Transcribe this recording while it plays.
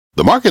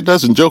The market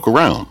doesn't joke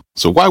around,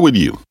 so why would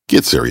you?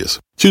 Get serious.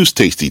 Choose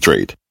Tasty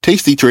Trade.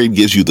 Tasty Trade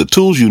gives you the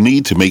tools you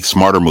need to make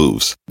smarter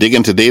moves. Dig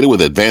into data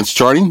with advanced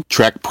charting,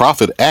 track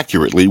profit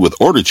accurately with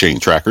order chain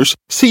trackers,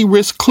 see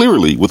risk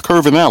clearly with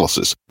curve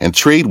analysis, and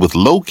trade with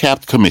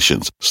low-capped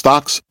commissions,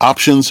 stocks,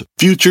 options,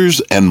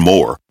 futures, and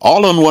more.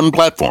 All on one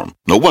platform.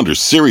 No wonder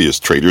serious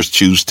traders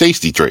choose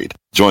Tasty Trade.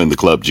 Join the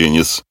club,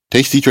 genius.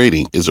 Tasty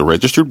Trading is a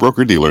registered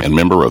broker-dealer and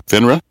member of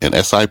FINRA and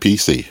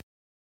SIPC.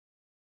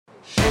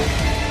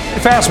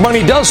 Fast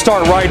Money does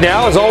start right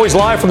now, as always,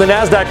 live from the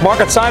NASDAQ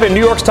market side in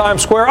New York's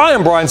Times Square. I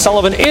am Brian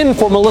Sullivan, in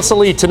for Melissa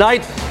Lee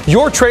tonight.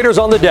 Your traders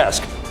on the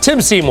desk: Tim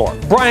Seymour,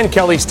 Brian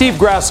Kelly, Steve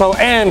Grasso,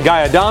 and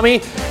Guy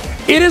Adami.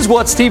 It is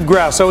what Steve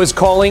Grasso is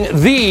calling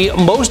the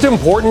most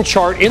important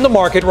chart in the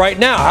market right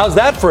now. How's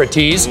that for a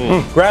tease?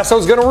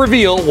 Grasso's going to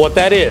reveal what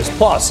that is.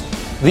 Plus,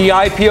 the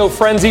IPO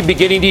frenzy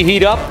beginning to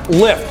heat up.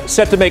 Lyft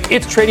set to make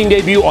its trading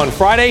debut on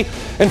Friday.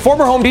 And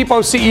former Home Depot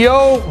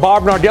CEO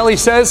Bob Nardelli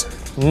says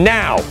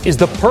now is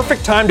the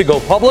perfect time to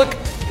go public.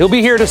 He'll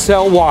be here to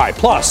sell why.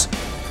 Plus,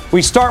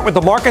 we start with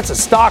the markets and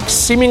stocks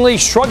seemingly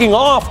shrugging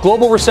off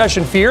global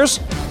recession fears,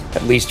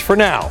 at least for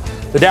now.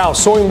 The Dow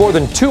soaring more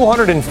than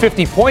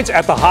 250 points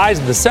at the highs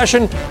of the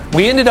session.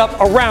 We ended up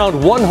around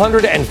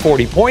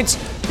 140 points.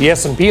 The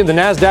S&P and the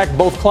NASDAQ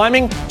both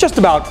climbing just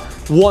about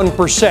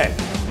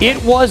 1%.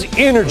 It was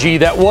energy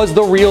that was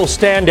the real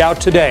standout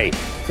today.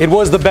 It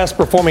was the best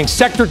performing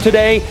sector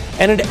today,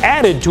 and it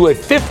added to a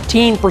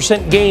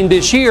 15% gain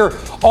this year.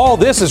 All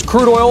this as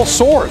crude oil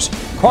soars,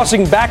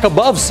 crossing back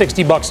above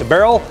 $60 a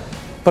barrel.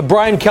 But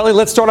Brian Kelly,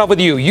 let's start off with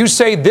you. You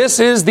say this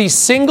is the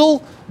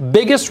single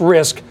biggest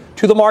risk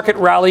to the market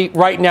rally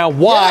right now.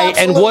 Why,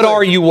 and what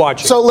are you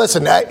watching? So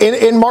listen,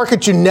 in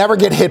markets, you never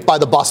get hit by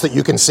the bus that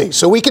you can see.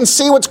 So we can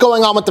see what's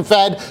going on with the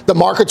Fed. The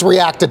market's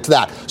reacted to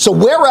that. So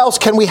where else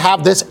can we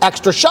have this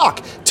extra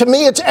shock? To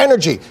me, it's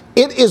energy.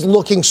 It is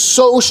looking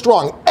so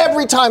strong.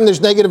 Every time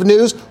there's negative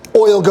news,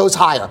 oil goes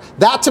higher.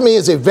 That, to me,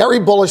 is a very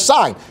bullish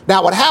sign.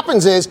 Now, what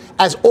happens is,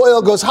 as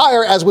oil goes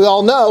higher, as we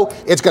all know,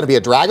 it's going to be a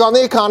drag on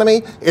the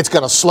economy. It's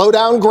going to slow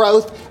down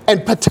growth.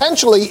 And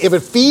potentially, if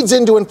it feeds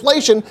into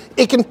inflation,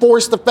 it can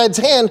force the Fed's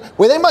hand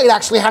where they might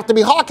actually have to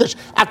be hawkish.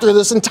 After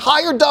this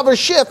entire dovish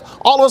shift,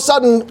 all of a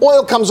sudden,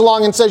 oil comes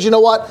along and says, you know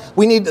what,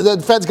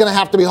 the Fed's going to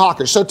have to be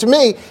hawkish. So to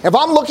me, if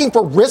I'm looking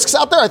for risks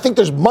out there, I think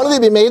there's money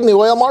to be made in the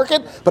oil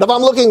market. But if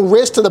I'm looking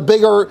risk to the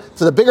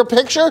bigger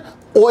picture,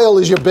 oil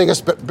is your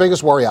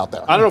biggest worry out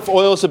there. I don't know if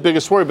oil is the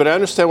biggest worry, but I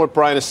understand what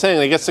Brian is saying.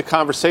 I guess the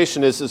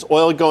conversation is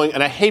oil going,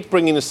 and I hate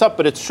bringing this up,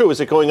 but it's true, is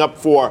it going up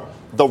for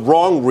the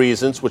wrong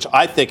reasons, which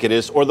I think it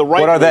is, or the right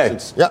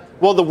reasons? What are they?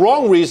 Well, the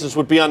wrong reasons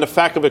would be on the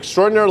fact of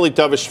extraordinarily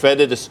dovish Fed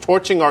that is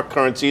torching our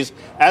currencies,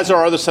 as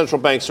are other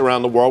central banks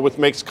around the world, which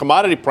makes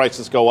commodity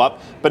prices go up,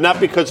 but not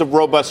because of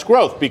robust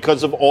growth,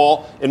 because of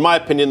all, in my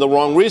opinion, the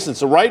wrong reasons.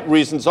 The right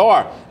reasons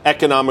are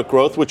economic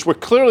growth, which we're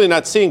clearly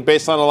not seeing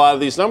based on a lot of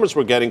these numbers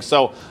we're getting.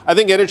 So I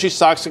think energy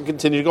stocks can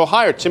continue to go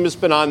higher. Tim has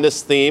been on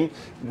this theme.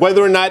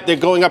 Whether or not they're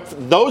going up,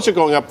 those are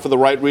going up for the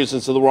right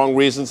reasons or the wrong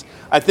reasons,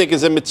 I think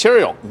is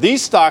immaterial.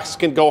 These stocks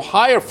can go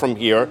higher from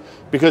here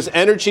because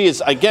energy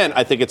is, again,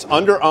 I think it's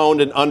under-owned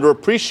and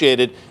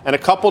underappreciated, and a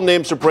couple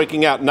names are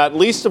breaking out, not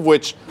least of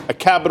which a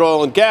Cabot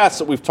Oil and Gas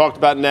that we've talked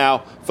about now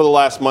for the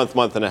last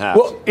month and a half.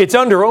 Well, it's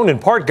under-owned in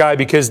part, Guy,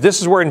 because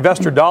this is where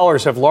investor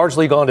dollars have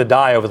largely gone to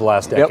die over the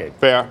last decade. Yep.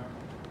 Fair.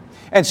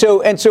 And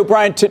so,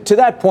 Brian, to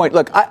that point,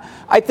 look,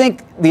 I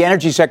think the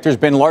energy sector has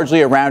been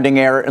largely a rounding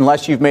error.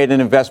 Unless you've made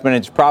an investment,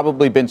 it's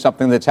probably been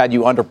something that's had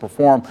you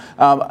underperform.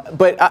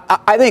 But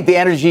I think the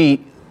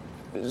energy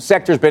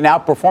sector has been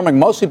outperforming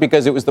mostly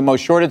because it was the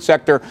most shorted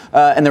sector.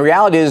 And the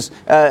reality is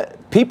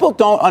people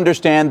don't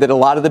understand that a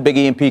lot of the big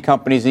E&P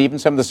companies, and even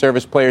some of the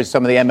service players,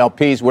 some of the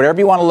MLPs, whatever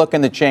you want to look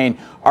in the chain,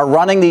 are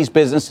running these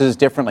businesses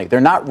differently.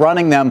 They're not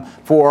running them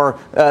for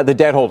the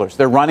debt holders.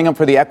 They're running them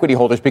for the equity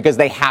holders because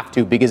they have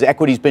to, because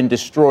equity's been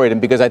destroyed,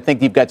 and because I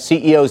think you've got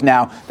CEOs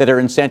now that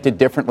are incented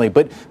differently.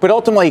 But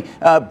ultimately,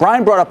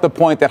 Brian brought up the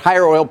point that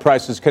higher oil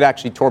prices could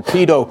actually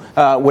torpedo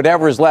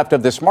whatever is left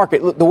of this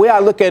market. The way I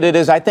look at it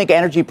is I think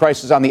energy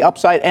prices on the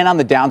upside and on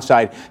the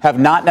downside have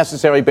not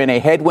necessarily been a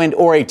headwind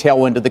or a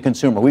tailwind to the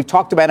consumer. We've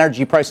talked about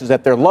energy prices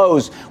at their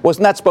lows.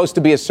 Wasn't that supposed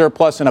to be a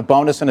surplus and a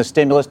bonus and a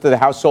stimulus to the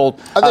household?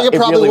 I think it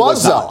probably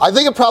was, though. I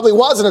think it probably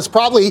was, and it's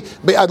probably,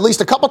 at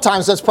least a couple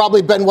times, that's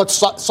probably been what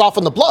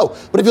softened the blow.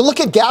 But if you look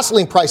at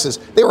gasoline prices,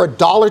 they were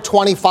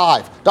 $1.25.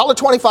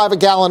 $1.25 a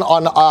gallon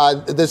on the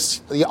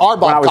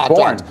RBOB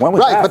contract. When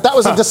was that? But that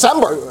was in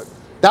December.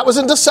 That was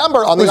in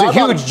December on the RBOB. It was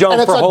a huge jump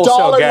and for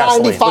wholesale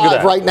gasoline. And it's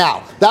 $1.95 right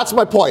now. That's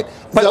my point.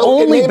 But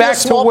only back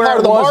to where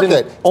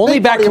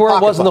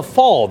it was in the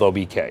fall, though,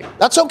 BK.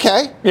 That's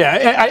okay.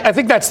 Yeah, I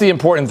think that's the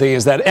important thing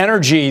is that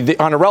energy,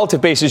 on a relative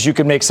basis, you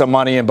can make some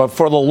money in, but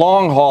for the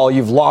long haul,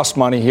 you've lost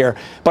money here.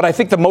 But I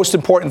think the most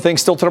important thing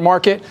still to the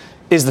market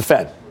is the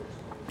Fed.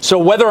 So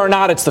whether or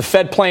not it's the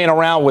Fed playing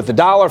around with the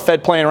dollar,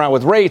 Fed playing around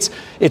with rates,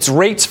 it's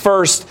rates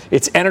first,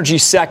 it's energy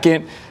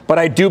second. but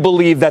I do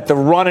believe that the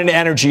run in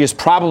energy is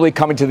probably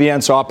coming to the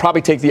end, so I'll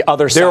probably take the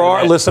other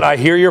side. Listen, I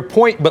hear your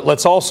point, but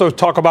let's also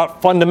talk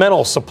about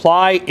fundamentals.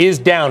 Supply is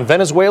down.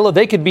 Venezuela,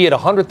 they could be at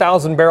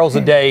 100,000 barrels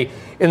a day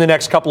in the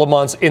next couple of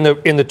months in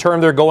the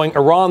term they're going.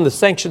 Iran, the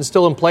sanctions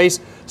still in place.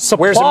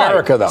 Supply, where's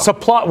America, though?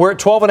 Supply, we're at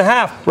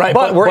 12.5. Right,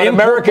 but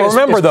America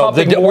remember, though,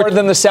 more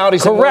than the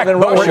Saudis. Correct, and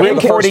more than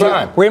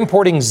Russia. We're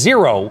importing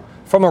zero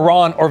from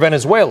Iran or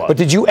Venezuela. But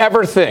did you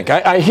ever think,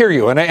 I hear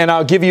you, and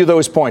I'll give you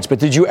those points, but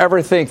did you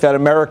ever think that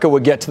America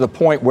would get to the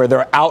point where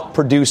they're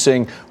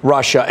outproducing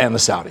Russia and the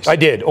Saudis? I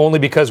did, only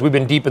because we've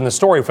been deep in the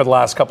story for the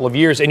last couple of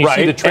years, and you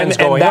see the trends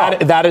going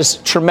up. That is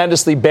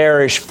tremendously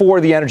bearish for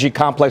the energy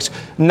complex,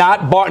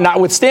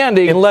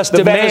 notwithstanding unless the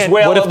demand,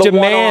 Venezuela, what if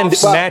demand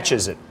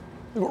matches it?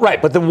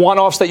 Right, but the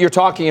one-offs that you're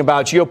talking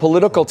about,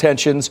 geopolitical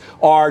tensions,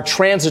 are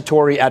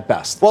transitory at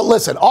best. Well,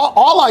 listen,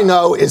 all I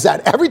know is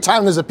that every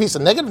time there's a piece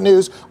of negative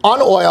news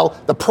on oil,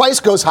 the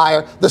price goes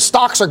higher, the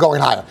stocks are going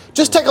higher.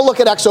 Just take a look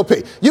at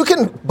XOP. You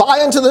can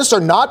buy into this or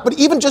not, but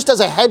even just as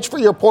a hedge for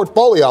your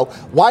portfolio,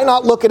 why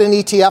not look at an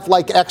ETF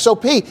like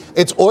XOP?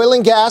 It's oil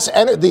and gas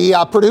and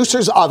the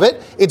producers of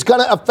it. It's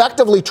going to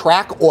effectively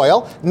track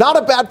oil. Not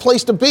a bad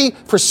place to be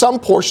for some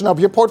portion of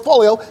your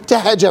portfolio to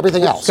hedge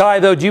everything else. Guy,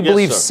 though, do you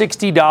believe sir.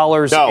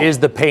 $60 is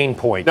the pain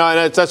point? No,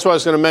 and that's what I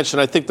was going to mention.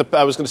 I think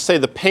I was going to say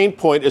the pain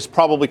point is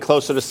probably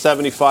closer to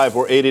 $75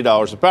 or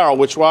 $80 a barrel,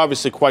 which we're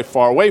obviously quite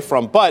far away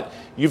from. But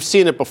you've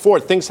seen it before.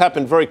 Things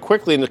happen very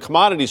quickly in the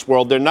commodities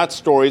world. They're not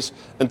stories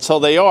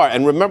until they are.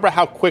 And remember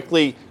how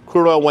quickly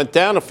crude oil went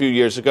down a few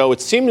years ago.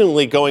 It's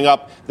seemingly going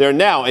up there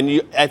now.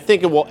 And I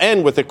think it will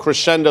end with a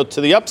crescendo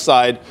to the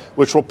upside,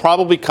 which will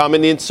probably come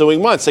in the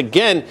ensuing months.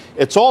 Again,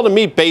 it's all to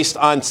me based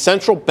on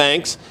central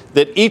banks,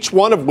 that each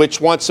one of which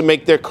wants to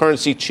make their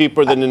currency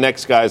cheaper than the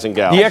next guys and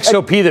gals. The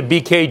XOP that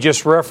BK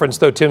just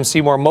referenced, though, Tim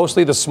Seymour,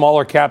 mostly the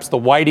smaller caps, the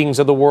Whitings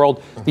of the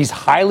world, these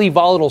highly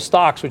volatile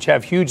stocks which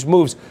have huge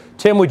moves.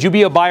 Tim, would you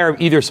be a buyer of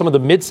either some of the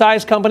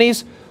mid-sized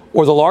companies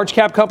or the large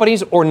cap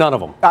companies, or none of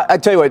them? I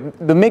tell you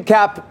what, the mid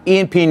cap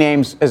E&P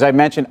names, as I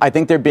mentioned, I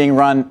think they're being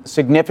run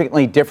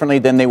significantly differently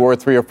than they were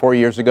 3 or 4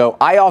 years ago.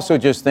 I also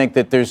just think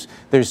that there's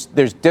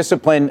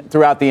discipline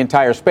throughout the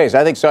entire space.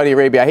 I think Saudi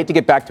Arabia, I hate to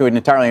get back to an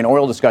entirely an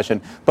oil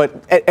discussion,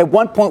 but at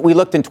one point we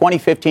looked in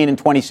 2015 and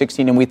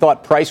 2016 and we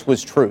thought price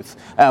was truth.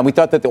 We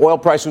thought that the oil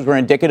prices were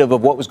indicative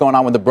of what was going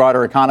on with the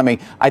broader economy.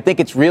 I think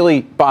it's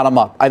really bottom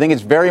up. I think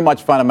it's very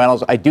much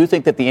fundamentals. I do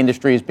think that the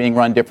industry is being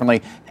run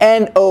differently.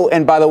 And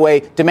by the way,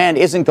 demand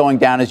isn't going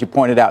down, as you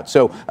pointed out.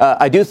 So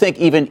I do think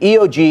even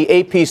EOG,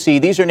 APC,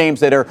 these are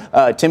names that are,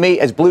 to me,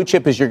 as blue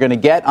chip as you're going to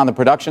get on the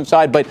production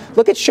side. But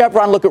look at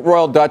Chevron, look at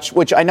Royal Dutch,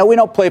 which I know we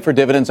don't play for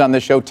dividends on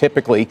this show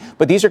typically,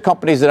 but these are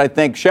companies that I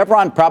think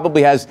Chevron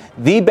probably has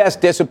the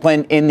best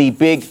discipline in the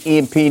big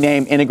E&P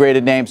name,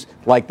 integrated names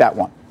like that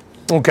one.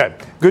 Okay,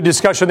 good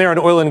discussion there on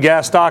oil and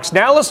gas stocks.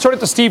 Now let's turn it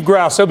to Steve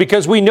Grasso,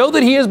 because we know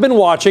that he has been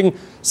watching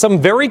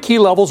some very key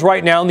levels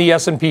right now in the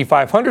S&P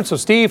 500. So,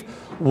 Steve,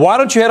 why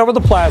don't you head over to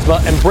the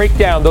Plasma and break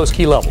down those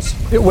key levels?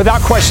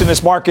 Without question,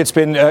 this market's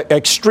been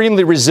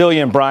extremely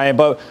resilient, Brian,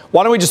 but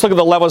why don't we just look at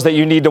the levels that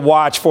you need to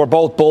watch for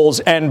both bulls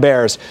and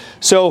bears?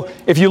 So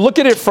if you look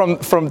at it from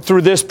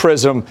through this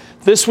prism,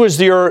 this was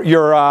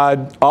your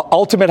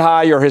ultimate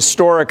high, your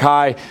historic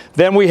high.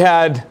 Then we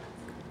had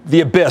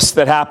the abyss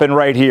that happened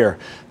right here.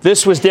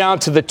 This was down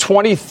to the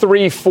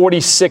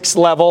 2346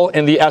 level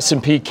in the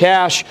S&P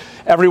cash.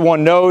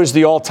 Everyone knows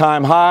the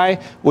all-time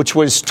high, which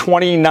was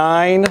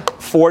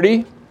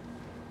 2940.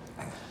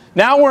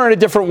 Now we're in a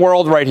different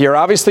world right here.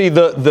 Obviously,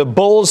 the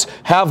bulls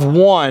have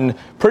won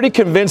pretty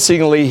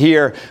convincingly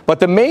here,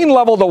 but the main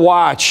level to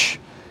watch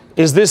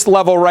is this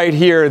level right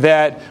here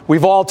that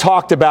we've all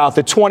talked about,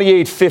 the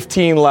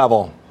 2815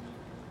 level.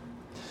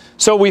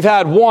 So we've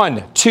had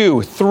 1,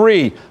 2,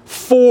 3,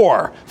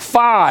 4,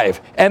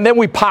 5, and then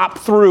we pop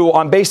through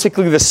on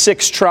basically the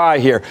 6th try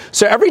here.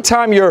 So every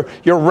time you're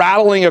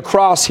rattling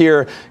across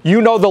here, you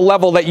know the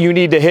level that you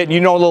need to hit. You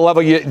know the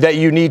level that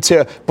you need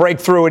to break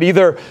through. It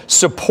either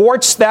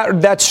supports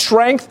that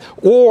strength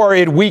or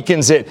it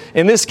weakens it.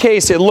 In this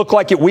case, it looked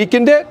like it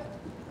weakened it.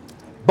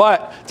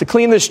 But to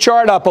clean this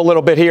chart up a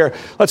little bit here,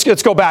 let's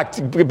go back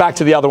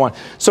to the other one.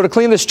 So to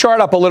clean this chart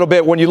up a little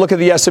bit, when you look at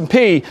the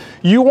S&P,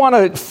 you want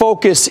to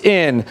focus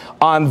in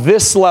on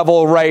this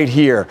level right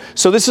here.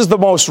 So this is the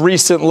most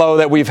recent low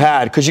that we've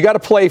had, because you got to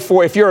play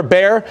for, if you're a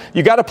bear,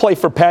 you got to play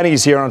for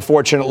pennies here,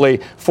 unfortunately,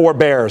 for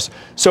bears.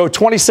 So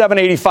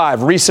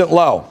 2785, recent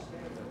low.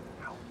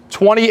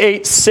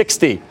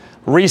 2860.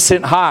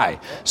 Recent high.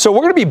 So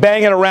we're going to be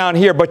banging around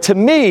here, but to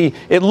me,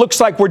 it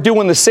looks like we're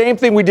doing the same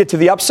thing we did to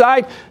the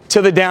upside,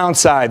 to the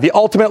downside. The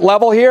ultimate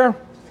level here,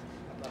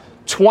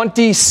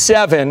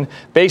 27,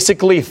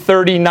 basically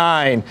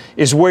 39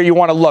 is where you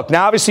want to look.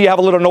 Now, obviously, you have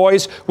a little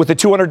noise with the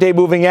 200-day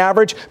moving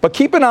average, but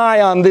keep an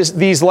eye on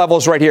these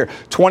levels right here.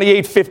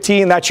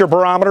 28.15, that's your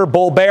barometer,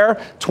 bull bear.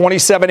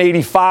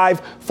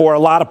 27.85 for a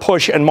lot of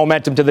push and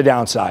momentum to the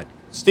downside.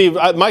 Steve,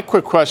 my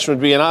quick question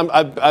would be, and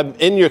I'm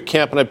in your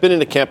camp, and I've been in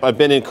the camp, I've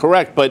been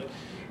incorrect, but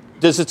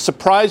does it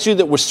surprise you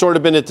that we're sort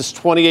of been at this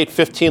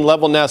 28.15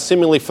 level now,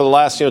 seemingly for the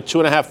last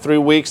 2.5, 3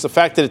 weeks? The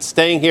fact that it's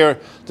staying here,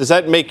 does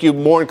that make you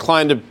more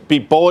inclined to be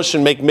bullish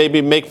and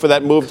maybe make for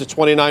that move to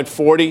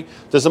 29.40?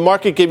 Does the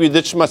market give you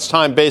this much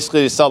time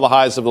basically to sell the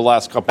highs of the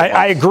last couple of months?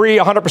 I agree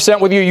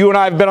 100% with you. You and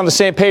I have been on the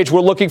same page.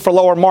 We're looking for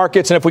lower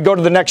markets. And if we go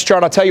to the next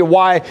chart, I'll tell you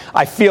why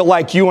I feel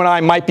like you and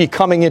I might be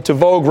coming into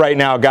vogue right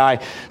now,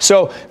 Guy.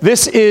 So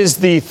this is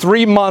the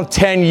 3-month,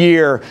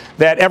 10-year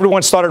that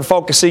everyone started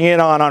focusing in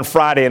on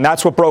Friday. And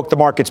that's what broke the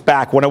markets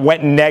back when it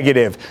went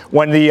negative,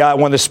 when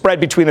the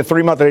spread between the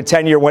 3-month and the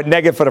 10-year went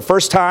negative for the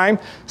first time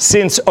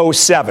since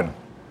 2007.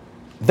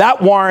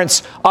 That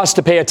warrants us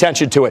to pay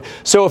attention to it.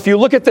 So if you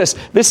look at this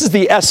is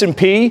the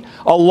S&P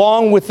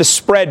along with the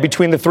spread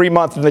between the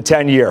 3-month and the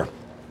 10-year.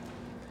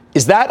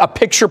 Is that a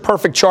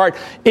picture-perfect chart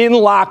in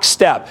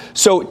lockstep?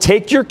 So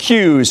take your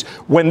cues.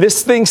 When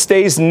this thing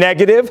stays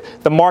negative,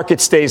 the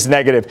market stays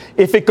negative.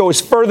 If it goes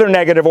further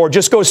negative or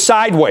just goes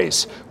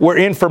sideways, we're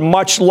in for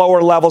much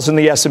lower levels in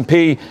the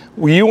S&P.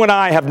 You and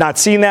I have not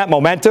seen that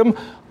momentum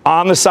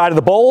on the side of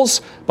the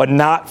bulls, but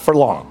not for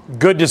long.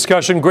 Good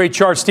discussion. Great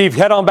chart, Steve.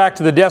 Head on back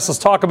to the desk. Let's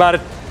talk about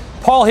it.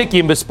 Paul Hickey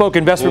in Bespoke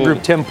Investment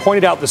Group, Tim,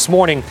 pointed out this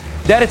morning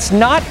that it's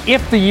not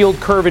if the yield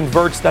curve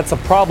inverts that's a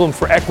problem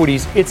for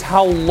equities. It's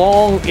how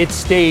long it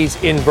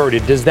stays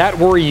inverted. Does that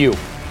worry you?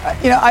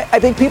 I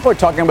think people are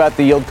talking about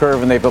the yield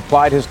curve, and they've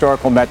applied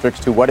historical metrics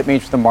to what it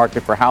means for the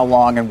market, for how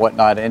long and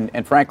whatnot.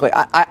 And frankly,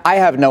 I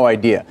have no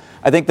idea.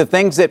 I think the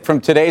things that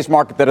from today's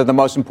market that are the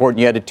most important,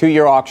 you had a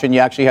 2-year auction. You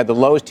actually had the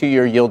lowest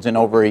 2-year yields in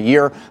over a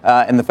year.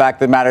 And the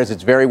fact of the matter is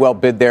it's very well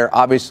bid there.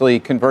 Obviously,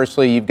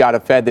 conversely, you've got a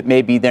Fed that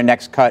may be their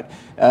next cut.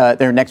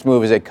 Their next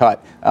move is a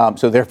cut.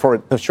 So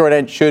therefore, the short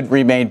end should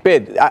remain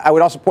bid. I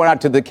would also point out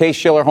to the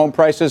Case-Shiller home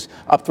prices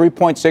up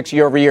 3.6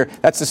 year over year.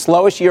 That's the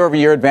slowest year over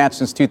year advance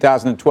since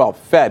 2012.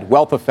 Fed,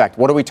 wealth effect.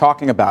 What are we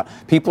talking about?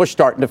 People are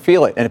starting to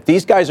feel it. And if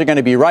these guys are going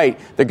to be right,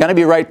 they're going to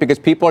be right because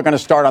people are going to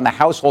start on the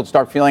household,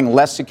 start feeling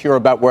less secure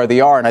about where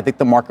they are. And I think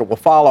the market will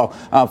follow.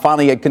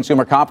 Finally, you had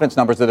consumer confidence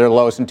numbers that are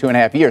lowest in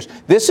 2.5 years.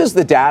 This is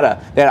the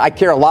data that I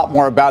care a lot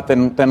more about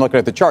than looking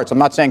at the charts. I'm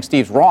not saying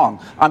Steve's wrong.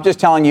 I'm just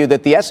telling you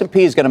that the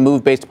S&P is going to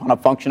move based upon a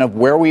function of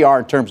where we are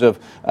in terms of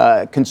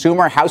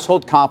consumer,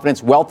 household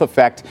confidence, wealth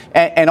effect,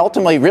 and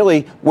ultimately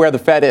really where the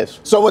Fed is.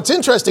 So what's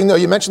interesting, though,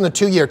 you mentioned the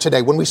 2-year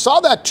today. When we saw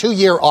that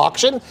 2-year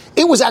auction,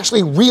 it was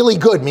actually really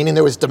good, meaning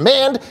there was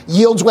demand,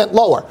 yields went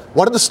lower.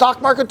 What did the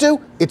stock market do?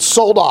 It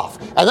sold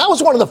off. And that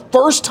was one of the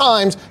first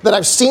times that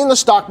I've seen the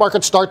stock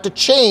market start to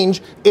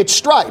change its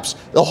stripes.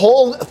 The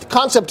whole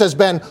concept has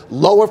been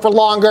lower for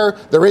longer.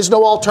 There is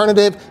no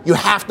alternative. You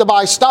have to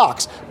buy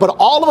stocks. But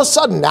all of a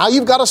sudden, now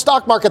you've got a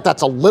stock market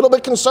that's a little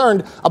bit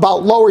concerned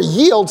about lower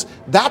yields.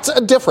 That's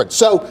a difference.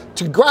 So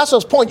to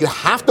Grasso's point, you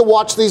have to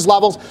watch these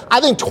levels.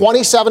 I think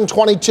 27,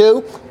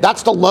 22,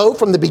 that's the low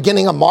from the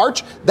beginning of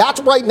March.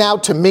 That's right now,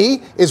 to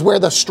me, is where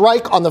the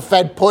strike on the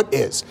Fed put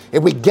is.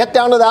 If we get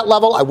down to that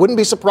level, I wouldn't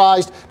be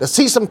surprised to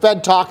see some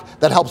Fed talk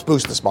that helps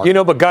boost this market.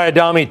 But Guy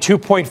Adami,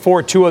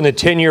 2.42 on the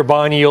 10-year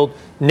bond yield,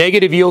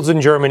 negative yields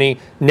in Germany,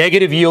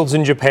 negative yields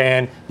in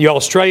Japan, the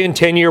Australian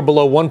 10-year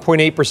below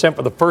 1.8%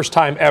 for the first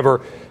time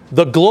ever.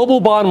 The global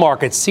bond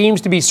market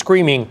seems to be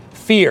screaming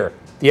fear.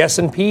 The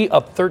S&P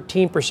up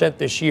 13%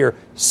 this year.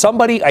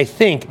 Somebody, I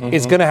think,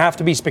 is going to have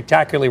to be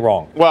spectacularly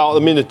wrong. Well, the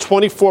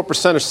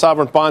 24% of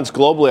sovereign bonds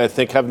globally, I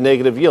think, have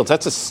negative yields.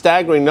 That's a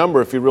staggering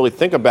number if you really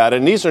think about it.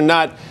 And these are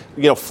not,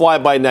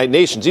 fly-by-night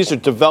nations. These are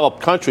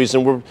developed countries,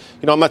 and we're,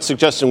 I'm not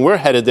suggesting we're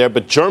headed there,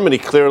 but Germany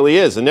clearly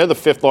is, and they're the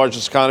 5th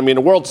largest economy in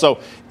the world. So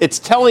it's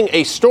telling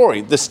a story.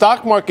 The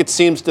stock market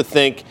seems to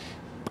think,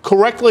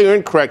 correctly or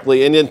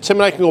incorrectly, and then Tim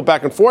and I can go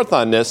back and forth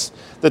on this,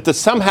 that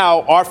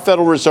somehow our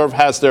Federal Reserve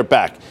has their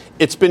back.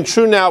 It's been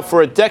true now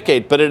for a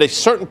decade, but at a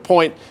certain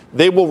point,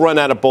 they will run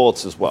out of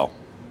bullets as well.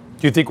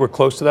 Do you think we're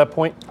close to that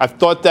point? I've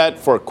thought that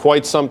for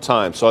quite some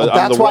time. So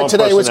that's why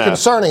today was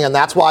concerning, and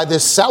that's why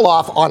this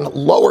sell-off on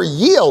lower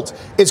yields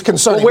is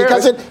concerning,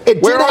 because it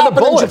did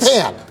happen in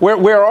Japan.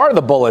 Where are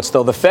the bullets,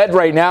 though? The Fed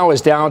right now is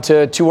down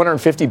to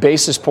 250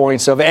 basis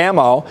points of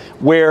ammo,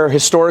 where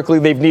historically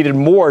they've needed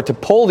more to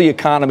pull the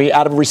economy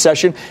out of a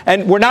recession,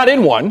 and we're not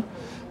in one.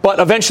 But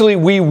eventually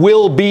we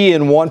will be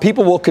in one.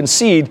 People will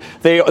concede.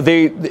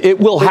 It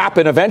will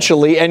happen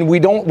eventually, and we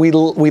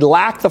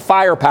lack the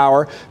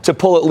firepower to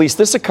pull at least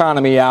this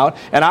economy out.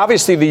 And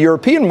obviously the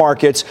European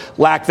markets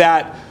lack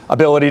that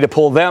ability to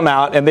pull them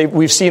out, and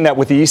we've seen that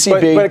with the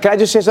ECB. But can I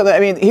just say something? I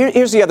mean,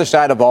 here's the other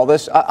side of all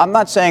this. I'm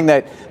not saying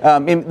that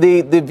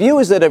the view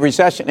is that a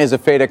recession is a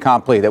fait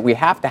accompli, that we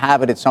have to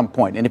have it at some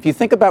point. And if you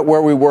think about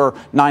where we were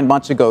 9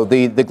 months ago,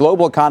 the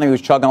global economy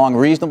was chugging along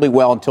reasonably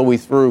well until we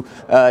threw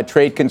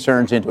trade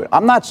concerns into it.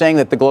 I'm not saying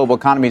that the global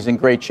economy is in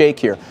great shape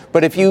here,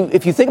 but if you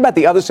think about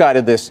the other side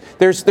of this,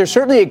 there's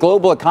certainly a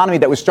global economy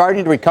that was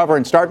starting to recover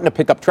and starting to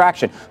pick up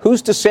traction.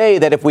 Who's to say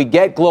that if we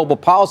get global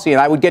policy, and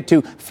I would get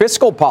to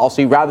fiscal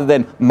policy rather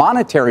rather than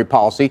monetary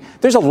policy,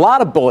 there's a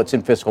lot of bullets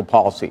in fiscal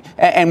policy.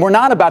 And we're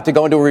not about to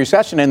go into a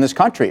recession in this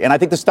country. And I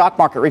think the stock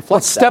market reflects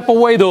Let's step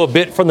away, though, a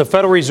bit from the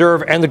Federal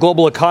Reserve and the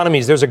global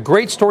economies. There's a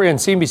great story on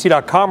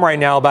CNBC.com right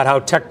now about how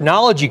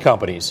technology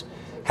companies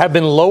have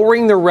been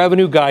lowering their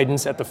revenue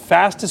guidance at the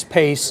fastest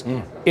pace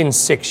in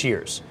 6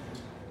 years.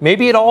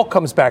 Maybe it all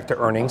comes back to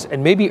earnings,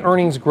 and maybe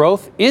earnings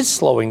growth is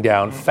slowing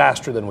down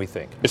faster than we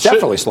think. It's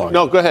definitely slowing.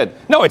 No, go ahead.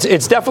 No,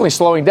 it's definitely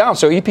slowing down.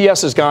 So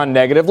EPS has gone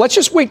negative. Let's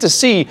just wait to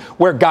see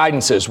where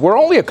guidance is. We're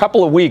only a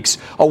couple of weeks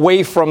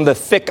away from the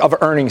thick of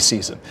earnings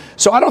season.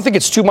 So I don't think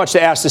it's too much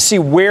to ask to see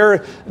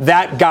where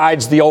that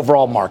guides the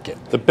overall market.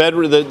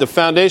 The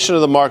foundation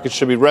of the market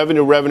should be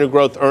revenue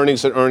growth,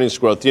 earnings, and earnings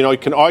growth. You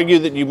can argue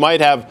that you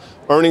might have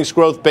earnings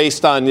growth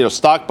based on,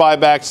 stock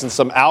buybacks and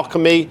some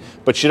alchemy,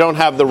 but you don't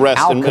have the rest.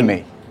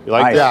 Alchemy. You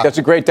like that? That's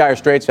a great Dire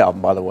Straits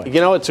album, by the way.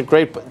 It's a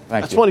great.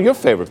 That's one of your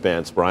favorite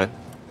bands, Brian.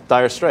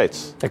 Dire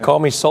Straits. They call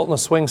me Sultan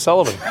of Swing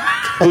Sullivan.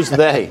 Who's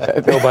they?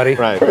 Nobody.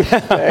 Right.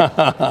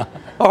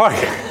 All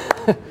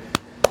right.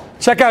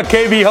 Check out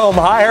KB Home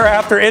higher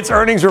after its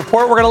earnings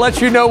report. We're going to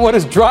let you know what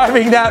is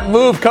driving that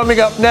move coming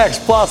up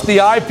next. Plus, the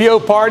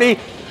IPO party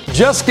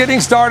just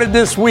getting started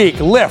this week.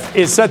 Lyft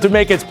is set to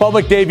make its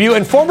public debut,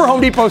 and former Home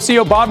Depot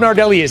CEO Bob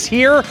Nardelli is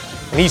here,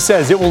 and he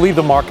says it will leave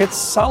the markets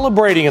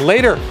celebrating. And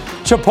later,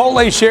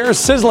 Chipotle shares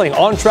sizzling,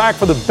 on track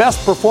for the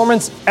best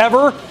performance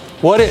ever.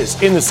 What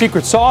is in the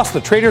secret sauce?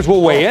 The traders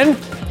will weigh in.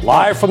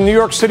 Live from New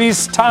York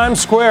City's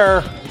Times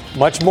Square.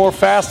 Much more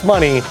fast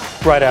money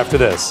right after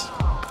this.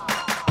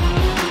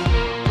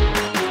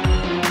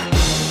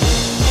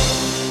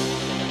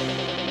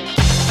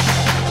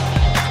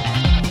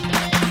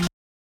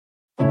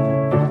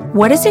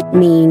 What does it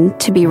mean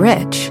to be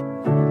rich?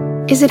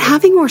 Is it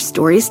having more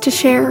stories to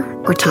share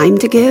or time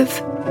to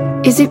give?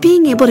 Is it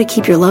being able to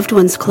keep your loved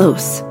ones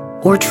close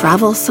or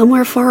travel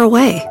somewhere far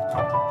away?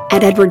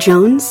 At Edward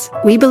Jones,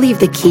 we believe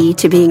the key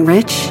to being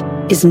rich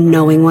is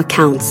knowing what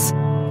counts.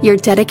 Your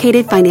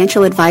dedicated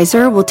financial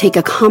advisor will take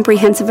a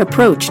comprehensive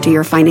approach to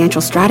your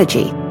financial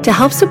strategy to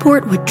help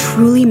support what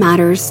truly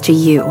matters to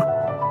you.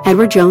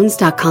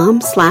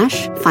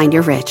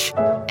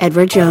 EdwardJones.com/findyourrich.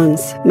 Edward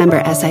Jones,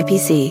 member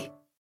SIPC.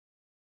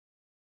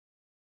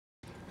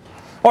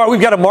 All right,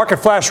 we've got a market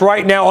flash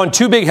right now on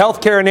two big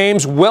healthcare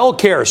names.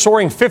 WellCare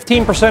soaring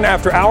 15%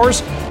 after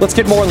hours. Let's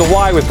get more on the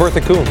why with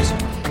Bertha Coombs.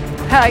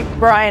 Hi,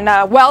 Brian.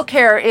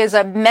 WellCare is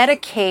a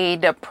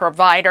Medicaid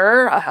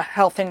provider, a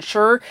health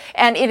insurer,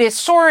 and it is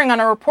soaring on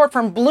a report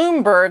from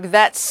Bloomberg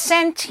that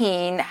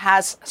Centene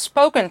has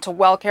spoken to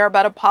WellCare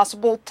about a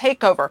possible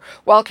takeover.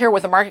 WellCare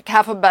with a market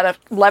cap of about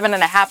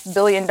 $11.5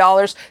 billion,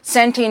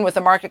 Centene with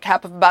a market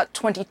cap of about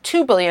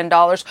 $22 billion.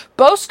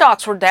 Both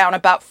stocks were down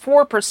about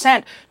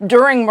 4%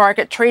 during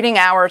market trading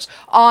hours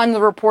on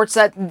the reports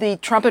that the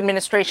Trump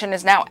administration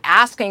is now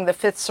asking the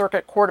Fifth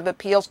Circuit Court of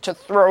Appeals to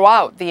throw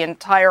out the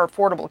entire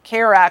Affordable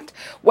Care Act.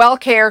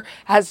 WellCare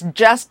has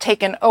just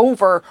taken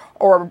over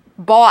or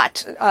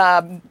bought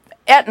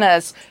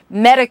Aetna's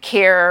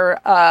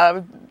Medicare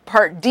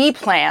Part D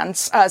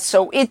plans,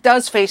 so it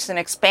does face an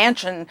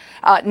expansion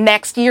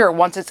next year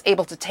once it's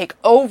able to take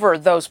over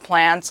those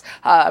plans.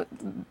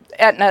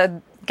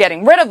 Aetna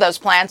getting rid of those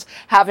plans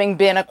having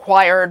been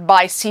acquired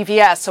by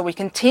CVS. So we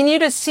continue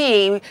to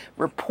see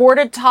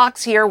reported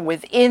talks here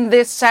within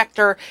this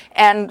sector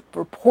and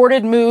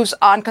reported moves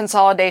on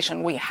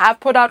consolidation. We have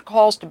put out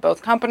calls to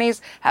both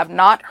companies, have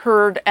not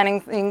heard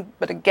anything,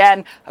 but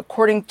again,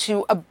 according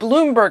to a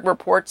Bloomberg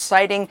report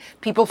citing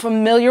people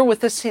familiar with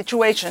the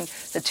situation,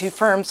 the two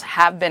firms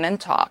have been in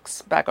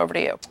talks. Back over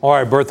to you. All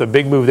right, Bertha,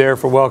 big move there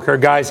for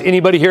WellCare. Guys,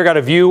 anybody here got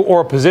a view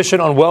or a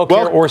position on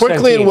WellCare or Centene?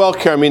 Quickly in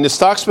WellCare, I mean, the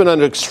stock's been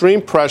under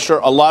extreme pressure.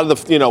 A lot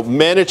of the,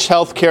 managed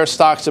healthcare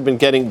stocks have been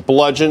getting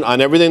bludgeoned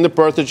on everything that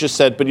Bertha just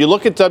said. But you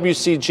look at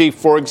WCG,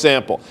 for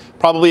example,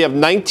 probably have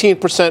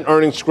 19%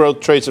 earnings growth,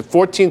 trades at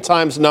 14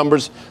 times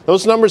numbers.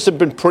 Those numbers have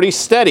been pretty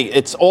steady.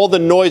 It's all the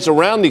noise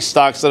around these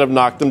stocks that have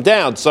knocked them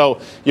down. So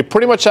you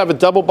pretty much have a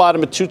double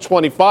bottom at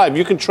 225.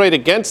 You can trade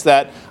against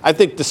that. I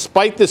think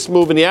despite this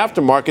move in the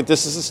aftermarket,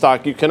 this is a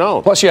stock you can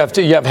own. Plus, you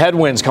have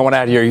headwinds coming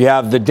out here. You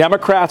have the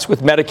Democrats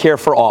with Medicare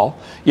for all.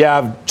 You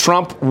have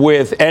Trump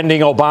with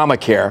ending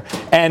Obamacare.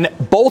 And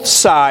both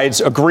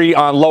sides agree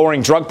on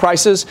lowering drug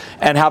prices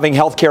and having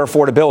health care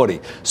affordability.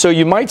 So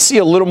you might see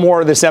a little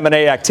more of this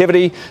M&A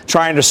activity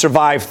trying to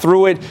survive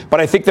through it.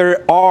 But I think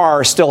there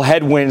are still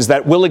headwinds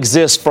that will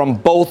exist from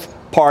both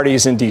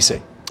parties in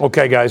D.C.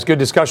 Okay, guys, good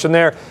discussion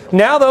there.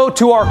 Now, though,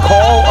 to our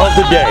call of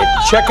the day.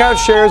 Check out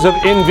shares of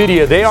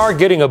NVIDIA. They are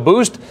getting a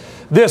boost.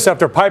 This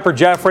after Piper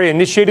Jaffray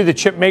initiated the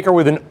chip maker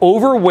with an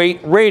overweight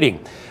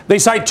rating. They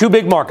cite two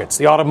big markets,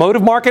 the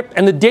automotive market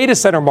and the data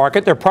center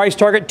market. Their price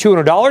target,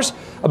 $200,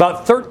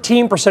 about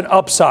 13%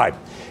 upside.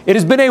 It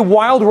has been a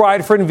wild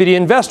ride for NVIDIA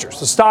investors.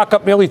 The stock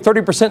up nearly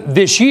 30%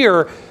 this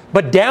year,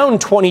 but down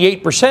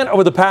 28%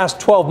 over the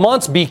past 12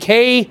 months.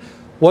 BK,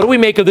 what do we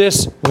make of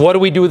this? What do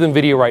we do with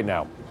NVIDIA right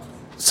now?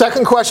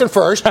 Second question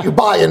first. You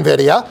buy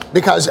NVIDIA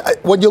because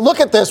when you look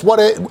at this,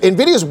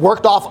 NVIDIA's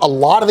worked off a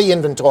lot of the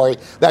inventory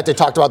that they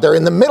talked about. They're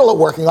in the middle of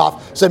working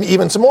off some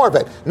more of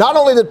it. Not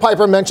only did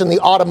Piper mention the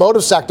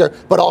automotive sector,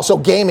 but also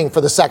gaming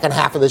for the second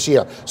half of this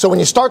year. So when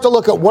you start to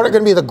look at what are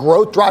going to be the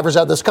growth drivers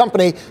of this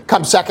company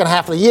come second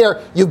half of the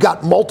year, you've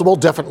got multiple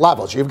different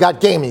levels. You've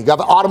got gaming, you've got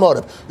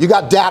automotive, you've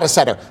got data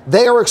center.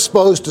 They are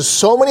exposed to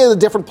so many of the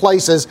different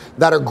places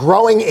that are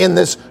growing in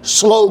this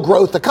slow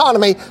growth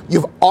economy.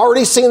 You've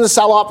already seen the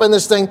sell-off in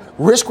this thing.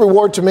 Risk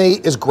reward to me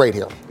is great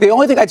here. The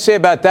only thing I'd say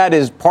about that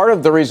is part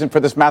of the reason for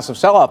this massive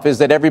sell-off is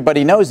that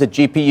everybody knows that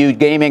GPU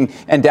gaming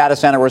and data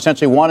center were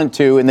essentially 1 and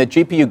 2, and that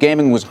GPU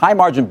gaming was high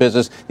margin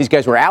business. These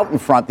guys were out in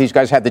front. These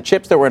guys had the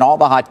chips that were in all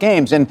the hot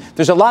games, and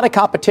there's a lot of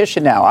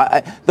competition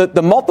now.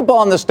 The multiple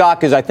on the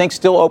stock is, I think,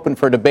 still open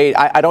for debate.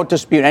 I don't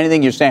dispute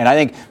anything you're saying. I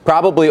think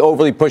probably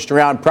overly pushed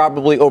around,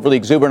 probably overly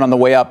exuberant on the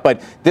way up,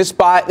 but this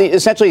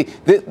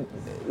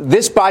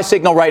buy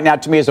signal right now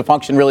to me is a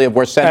function really of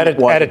where sentiment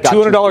was. At a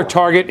 $200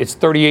 target, it's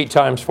 38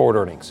 times forward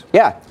earnings.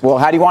 Yeah. Well,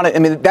 how do you want it? I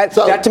mean,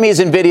 that to me is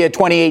NVIDIA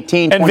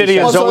 2018.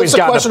 NVIDIA's always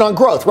got a question on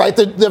growth, right?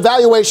 The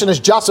valuation is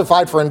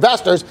justified for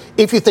investors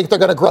if you think they're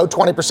going to grow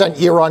 20%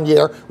 year on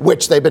year,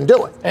 which they've been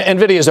doing.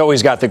 NVIDIA's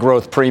always got the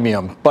growth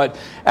premium. But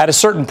at a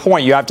certain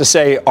point, you have to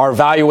say, are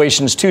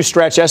valuations too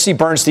stretched? S.C.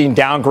 Bernstein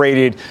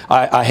downgraded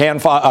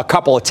a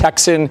couple of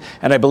Texan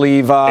and I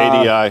believe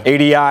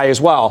ADI as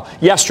well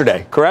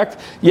yesterday,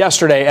 correct?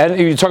 Yesterday. And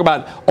you talk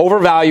about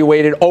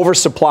overvaluated,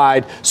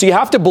 oversupplied. So you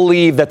have to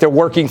believe that they're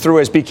working through,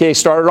 as BK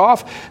started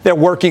off, they're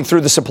working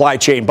through the supply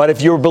chain. But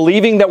if you're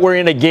believing that we're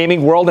in a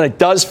gaming world, and it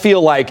does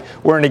feel like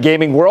we're in a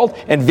gaming world,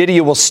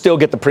 NVIDIA will still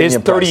get the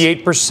premium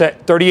price.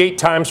 38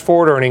 times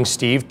forward earnings,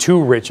 Steve,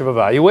 too rich of a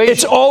valuation?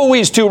 It's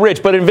always too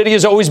rich, but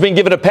NVIDIA's always been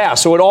given a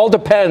pass. So it all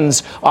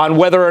depends on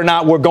whether or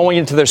not we're going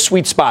into their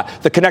sweet spot.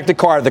 The connected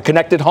car, the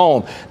connected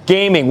home,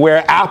 gaming,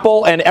 where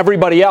Apple and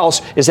everybody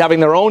else is having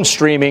their own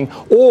streaming,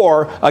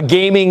 or a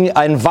gaming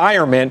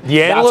environment.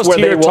 The analyst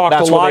here talked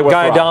a lot,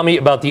 Guy Adami,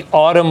 about the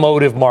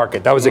automotive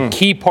market. That was a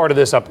key part of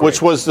this upgrade.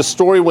 Which was the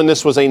story when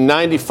this was a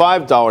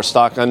 $95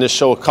 stock on this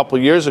show a couple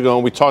years ago,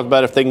 and we talked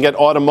about if they can get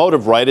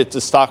automotive right,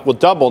 the stock will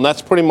double, and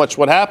that's pretty much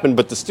what happened.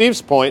 But to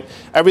Steve's point,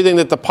 everything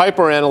that the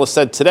Piper analyst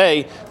said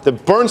today, the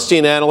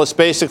Bernstein analyst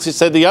basically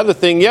said the other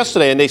thing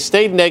yesterday, and they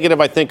stayed negative,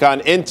 I think,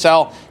 on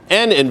Intel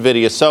and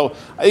NVIDIA. So,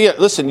 yeah,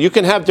 listen, you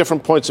can have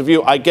different points of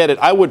view. I get it.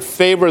 I would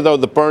favor, though,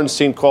 the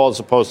Bernstein call as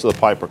opposed to the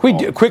Piper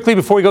call. Quickly,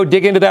 before we go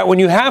dig into that, when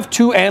you have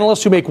two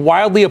analysts who make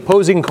wildly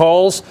opposing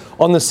calls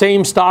on the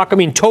same stock, I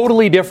mean,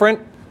 totally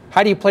different,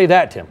 how do you play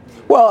that, Tim?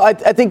 Well, I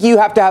think you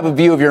have to have a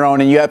view of your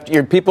own, and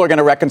your people are going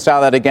to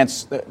reconcile that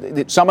against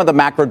some of the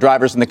macro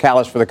drivers and the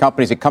catalyst for the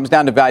companies. It comes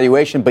down to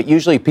valuation, but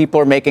usually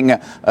people are making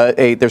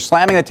they're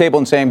slamming the table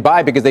and saying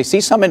buy because they see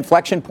some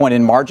inflection point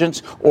in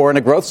margins or in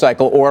a growth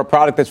cycle or a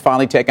product that's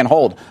finally taken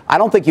hold. I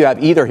don't think you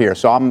have either here,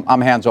 so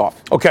I'm hands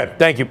off. Okay,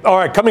 thank you. All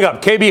right, coming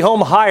up, KB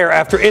Home higher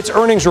after its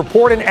earnings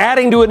report and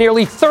adding to a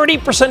nearly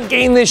 30%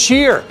 gain this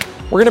year.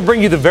 We're going to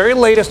bring you the very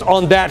latest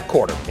on that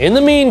quarter. In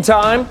the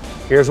meantime,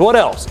 here's what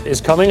else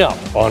is coming up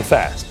on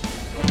Fast.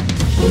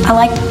 I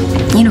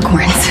like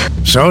unicorns.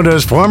 So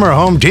does former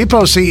Home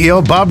Depot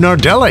CEO Bob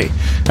Nardelli.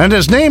 And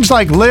as names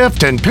like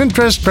Lyft and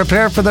Pinterest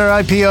prepare for their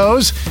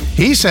IPOs,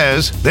 he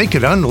says they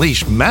could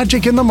unleash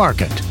magic in the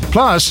market.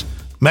 Plus,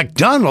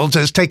 McDonald's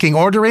is taking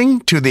ordering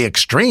to the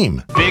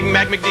extreme. Big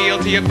Mac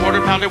McDLT, a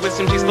quarter pounder with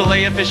some cheese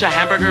fillet, a fish, a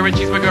hamburger, a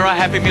cheeseburger, a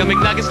Happy Meal,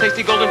 McNuggets,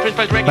 tasty golden french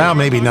fries, regular. Well,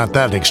 maybe not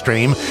that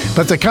extreme,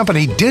 but the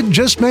company did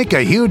just make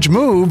a huge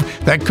move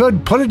that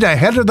could put it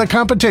ahead of the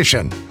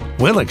competition.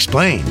 We'll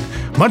explain.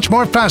 Much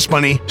more Fast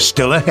Money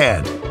still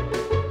ahead.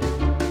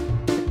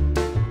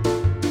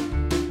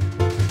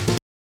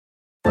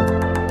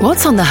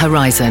 What's on the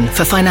horizon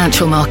for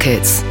financial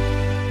markets?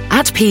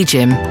 At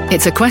PGIM,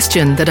 it's a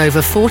question that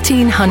over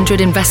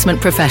 1,400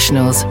 investment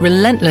professionals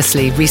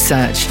relentlessly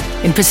research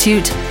in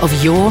pursuit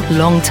of your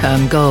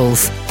long-term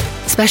goals.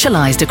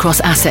 Specialized across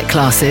asset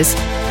classes,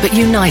 but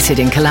united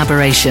in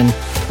collaboration,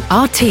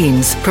 our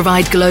teams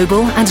provide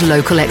global and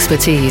local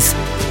expertise.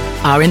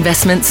 Our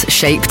investments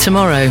shape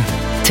tomorrow,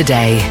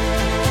 today.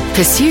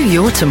 Pursue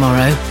your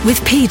tomorrow with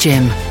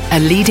PGIM, a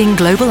leading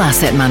global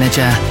asset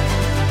manager.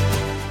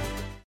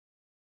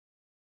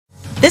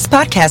 This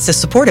podcast is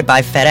supported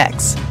by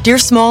FedEx. Dear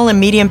small and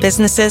medium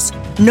businesses,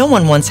 no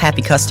one wants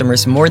happy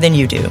customers more than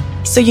you do.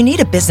 So you need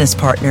a business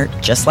partner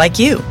just like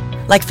you.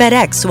 Like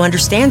FedEx, who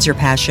understands your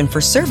passion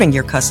for serving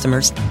your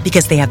customers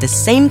because they have the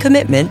same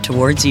commitment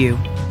towards you.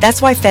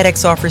 That's why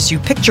FedEx offers you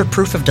picture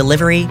proof of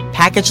delivery,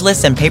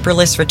 packageless and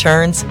paperless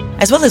returns,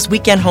 as well as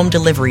weekend home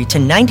delivery to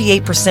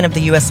 98% of the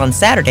U.S. on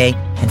Saturday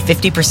and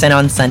 50%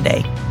 on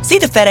Sunday. See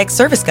the FedEx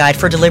service guide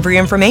for delivery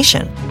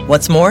information.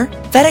 What's more,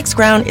 FedEx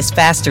Ground is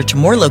faster to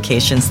more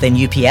locations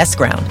than UPS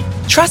Ground.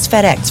 Trust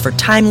FedEx for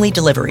timely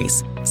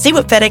deliveries. See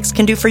what FedEx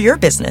can do for your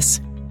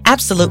business.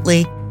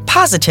 Absolutely,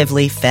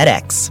 positively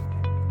FedEx.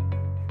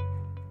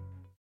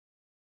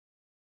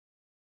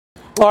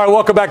 All right,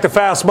 welcome back to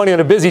Fast Money on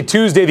a busy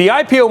Tuesday. The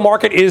IPO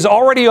market is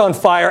already on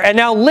fire, and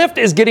now Lyft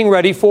is getting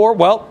ready for,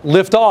 well,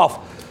 lift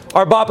off.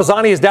 Our Bob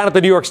Pisani is down at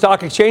the New York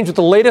Stock Exchange with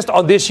the latest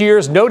on this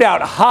year's, no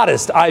doubt,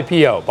 hottest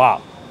IPO.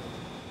 Bob.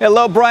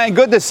 Hello, Brian.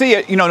 Good to see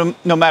you. You know,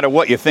 no matter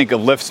what you think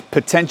of Lyft's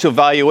potential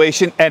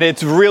valuation, and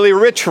it's really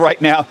rich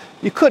right now,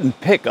 you couldn't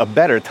pick a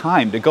better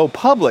time to go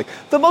public.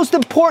 The most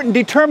important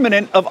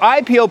determinant of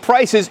IPO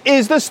prices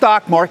is the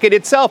stock market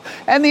itself,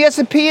 and the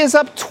S&P is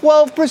up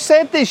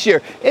 12% this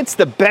year. It's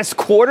the best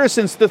quarter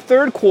since the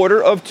third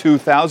quarter of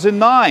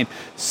 2009.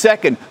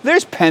 Second,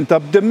 there's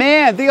pent-up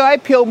demand. The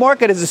IPO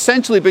market has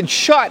essentially been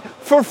shut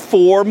for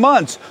 4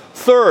 months.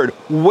 Third,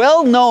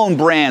 well-known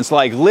brands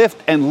like Lyft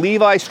and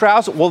Levi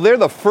Strauss, well, they're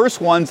the first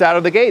ones out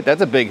of the gate.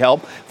 That's a big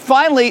help.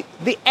 Finally,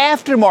 the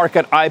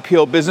aftermarket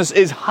IPO business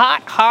is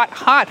hot, hot,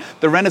 hot.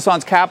 The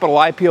Renaissance Capital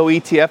IPO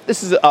ETF,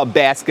 this is a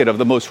basket of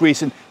the most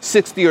recent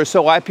 60 or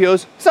so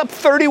IPOs. It's up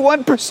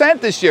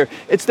 31% this year.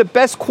 It's the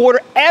best quarter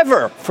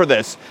ever for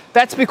this.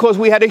 That's because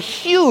we had a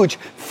huge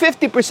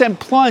 50%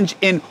 plunge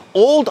in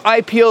old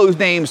IPOs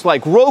names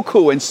like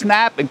Roku and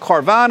Snap and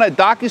Carvana,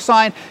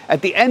 DocuSign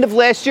at the end of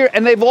last year,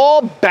 and they've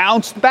all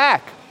bounced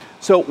back.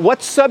 So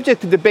what's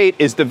subject to debate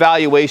is the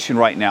valuation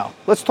right now.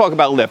 Let's talk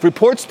about Lyft.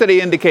 Reports today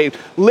indicate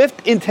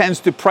Lyft intends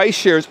to price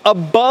shares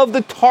above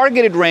the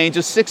targeted range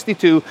of $62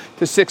 to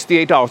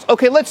 $68.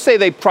 Okay, let's say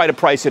they try to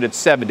price it at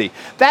 $70.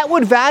 That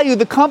would value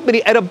the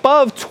company at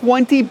above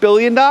 $20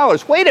 billion.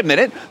 Wait a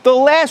minute. The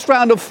last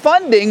round of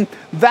funding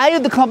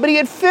valued the company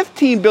at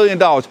 $15 billion.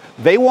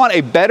 They want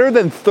a better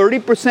than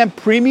 30%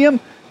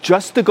 premium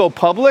just to go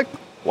public?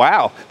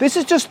 Wow, this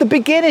is just the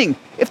beginning.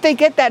 If they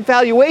get that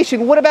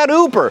valuation, what about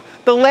Uber?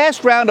 The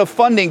last round of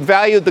funding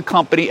valued the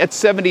company at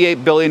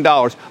 $78 billion.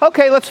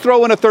 Okay, let's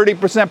throw in a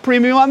 30%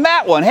 premium on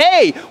that one.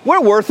 Hey, we're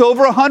worth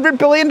over $100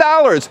 billion.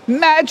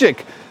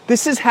 Magic.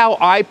 This is how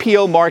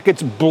IPO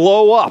markets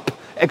blow up.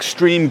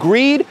 Extreme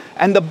greed,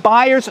 and the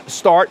buyers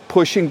start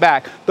pushing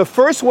back. The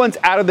first ones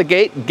out of the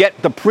gate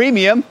get the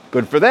premium.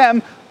 Good for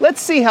them. Let's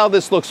see how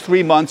this looks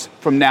 3 months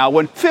from now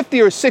when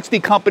 50 or 60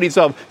 companies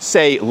of,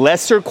 say,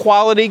 lesser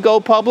quality go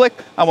public.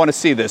 I want to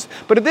see this.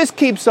 But if this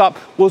keeps up,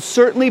 we'll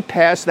certainly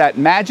pass that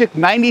magic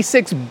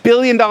 $96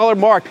 billion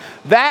mark.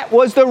 That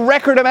was the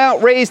record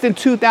amount raised in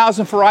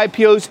 2000 for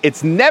IPOs.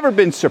 It's never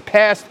been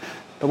surpassed.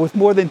 But with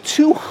more than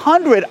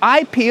 200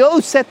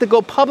 IPOs set to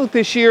go public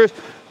this year,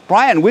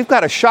 Brian, we've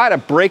got a shot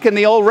at breaking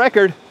the old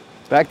record.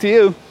 Back to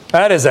you.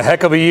 That is a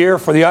heck of a year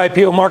for the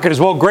IPO market as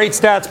well. Great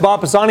stats,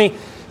 Bob Pisani.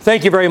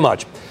 Thank you very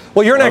much.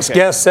 Well, your next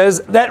guest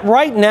says that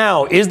right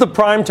now is the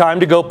prime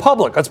time to go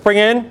public. Let's bring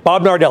in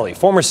Bob Nardelli,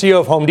 former CEO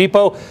of Home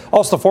Depot,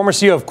 also the former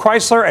CEO of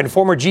Chrysler and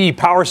former GE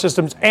Power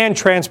Systems and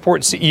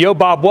Transport CEO.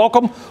 Bob,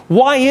 welcome.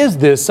 Why is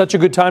this such a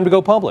good time to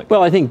go public?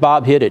 Well, I think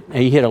Bob hit it.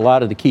 He hit a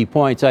lot of the key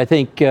points. I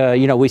think,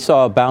 we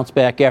saw a bounce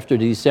back after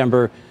the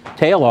December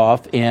tail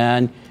off,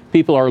 and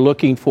people are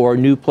looking for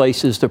new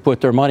places to put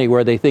their money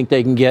where they think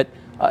they can get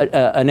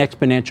an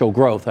exponential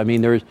growth. I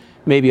mean, there's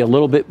maybe a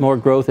little bit more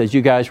growth, as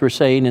you guys were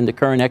saying, in the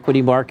current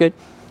equity market.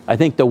 I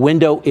think the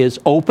window is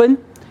open,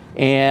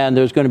 and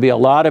there's going to be a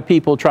lot of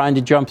people trying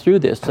to jump through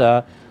this.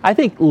 I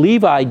think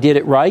Levi did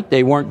it right.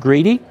 They weren't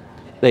greedy.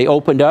 They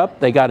opened up.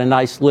 They got a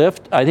nice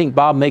lift. I think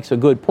Bob makes a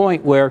good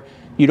point where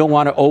you don't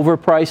want to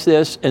overprice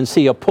this and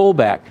see a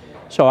pullback.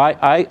 So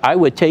I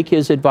would take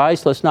his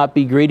advice. Let's not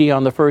be greedy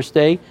on the first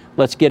day.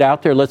 Let's get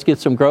out there. Let's get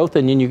some growth,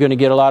 and then you're going to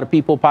get a lot of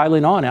people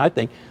piling on, I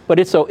think. But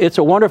it's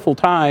a wonderful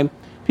time.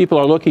 People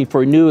are looking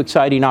for new,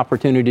 exciting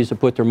opportunities to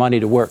put their money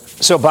to work.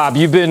 So, Bob,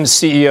 you've been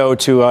CEO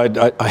to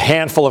a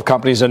handful of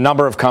companies, a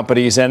number of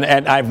companies, and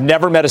I've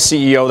never met a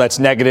CEO that's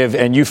negative,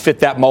 and you fit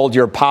that mold.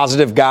 You're a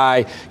positive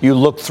guy. You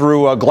look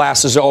through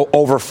glasses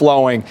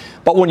overflowing.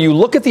 But when you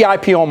look at the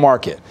IPO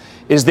market,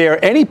 is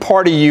there any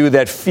part of you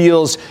that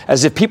feels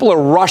as if people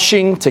are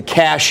rushing to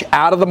cash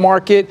out of the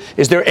market?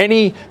 Is there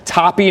any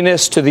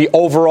toppiness to the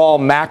overall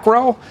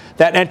macro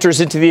that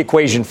enters into the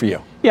equation for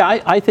you?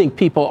 Yeah, I think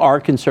people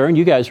are concerned.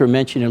 You guys were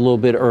mentioning a little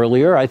bit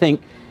earlier. I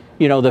think,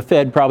 the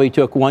Fed probably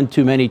took one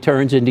too many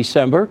turns in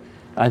December.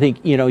 I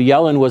think,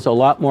 Yellen was a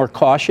lot more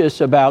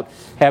cautious about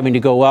having to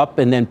go up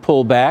and then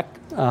pull back.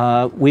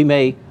 We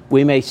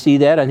may see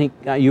that. I think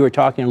you were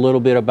talking a little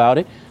bit about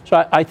it.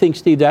 So I think,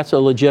 Steve, that's a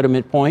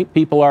legitimate point.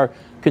 People are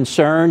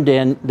concerned,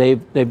 and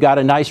they've got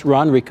a nice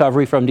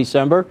recovery from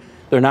December.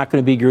 They're not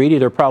going to be greedy.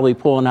 They're probably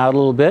pulling out a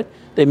little bit.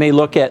 They may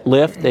look at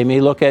Lyft. They may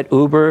look at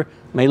Uber.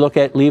 May look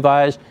at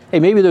Levi's. Hey,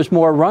 maybe there's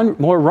more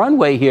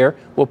runway here.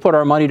 We'll put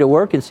our money to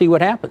work and see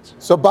what happens.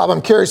 So, Bob,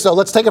 I'm curious. So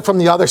let's take it from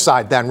the other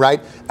side then,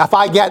 right? If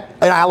I get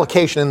an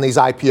allocation in these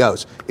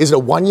IPOs, is it a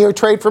 1-year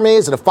trade for me?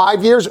 Is it a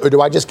 5 years? Or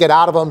do I just get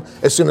out of them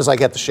as soon as I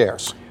get the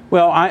shares?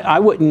 Well, I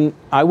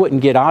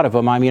wouldn't get out of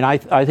them. I mean,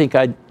 I think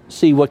I'd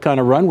see what kind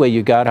of runway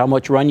you got, how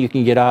much run you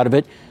can get out of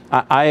it.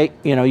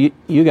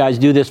 You guys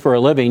do this for a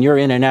living. You're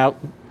in and out.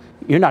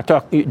 You're not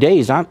talking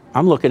days.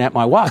 I'm looking at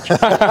my watch.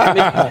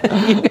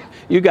 I mean,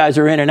 you guys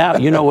are in and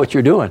out. You know what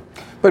you're doing.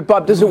 But,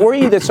 Bob, does it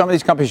worry you that some of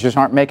these companies just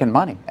aren't making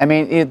money? I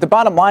mean, the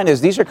bottom line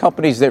is these are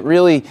companies that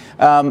really,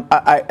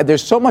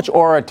 there's so much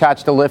aura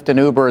attached to Lyft and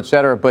Uber, et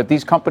cetera, but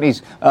these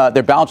companies,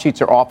 their balance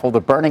sheets are awful.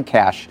 They're burning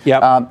cash.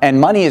 Yep.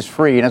 And money is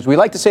free. And as we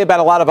like to say about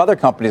a lot of other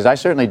companies, I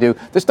certainly do,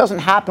 this doesn't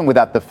happen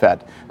without the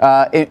Fed.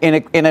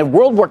 In a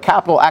world where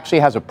capital actually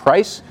has a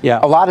price,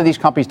 a lot of these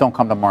companies don't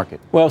come to market.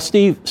 Well,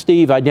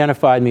 Steve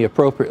identified me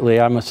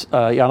appropriately. I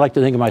like to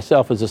think of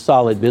myself as a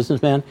solid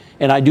businessman,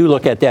 and I do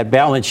look at that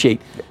balance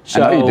sheet.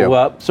 So, I know you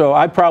do. So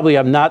I probably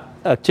am not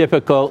a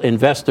typical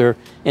investor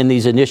in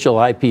these initial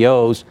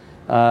IPOs.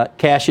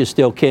 Cash is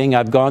still king.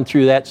 I've gone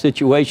through that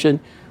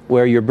situation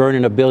where you're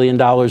burning $1 billion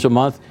a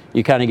month.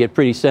 You kind of get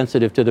pretty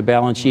sensitive to the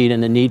balance sheet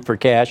and the need for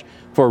cash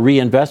for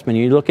reinvestment.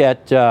 You look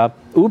at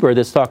Uber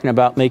that's talking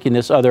about making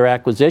this other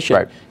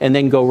acquisition and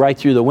then go right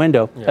through the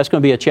window. Yeah. That's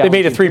going to be a challenge.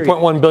 They made a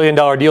 $3.1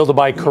 billion deal to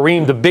buy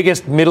Careem, the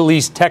biggest Middle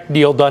East tech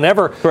deal done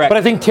ever. Correct. But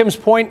I think Tim's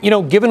point,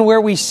 given where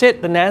we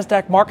sit, the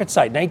NASDAQ market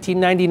site,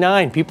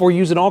 1999, people were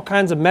using all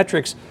kinds of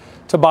metrics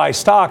to buy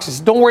stocks. He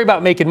said, don't worry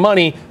about making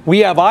money. We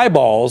have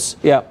eyeballs.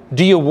 Yeah.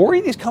 Do you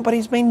worry these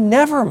companies may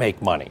never make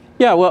money?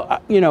 Yeah,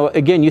 well,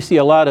 again, you see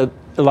a lot of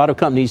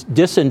companies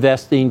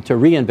disinvesting to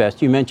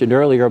reinvest. You mentioned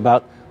earlier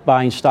about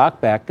buying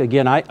stock back.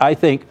 Again, I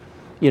think,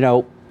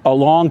 a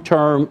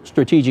long-term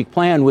strategic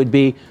plan would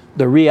be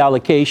the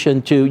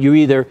reallocation to you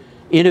either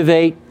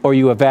innovate or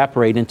you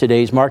evaporate in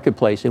today's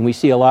marketplace. And we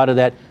see a lot of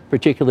that,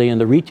 particularly in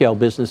the retail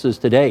businesses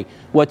today.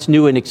 What's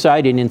new and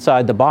exciting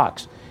inside the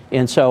box?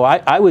 And so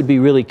I would be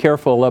really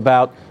careful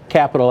about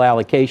capital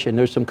allocation.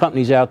 There's some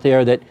companies out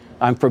there that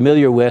I'm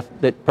familiar with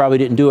that probably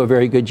didn't do a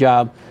very good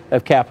job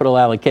of capital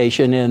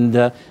allocation, and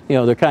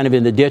they're kind of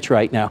in the ditch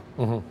right now.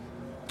 Mm-hmm.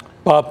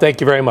 Bob, thank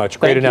you very much.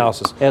 Great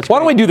analysis. Why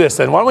don't we do this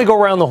then? Why don't we go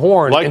around the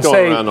horn and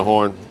say around the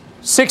horn.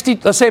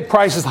 60? Let's say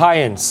price is high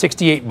end,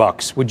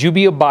 $68. Would you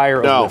be a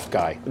buyer of Lyft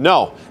guy?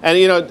 No. And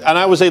and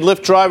I was a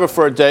Lyft driver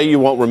for a day. You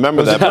won't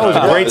remember that. That was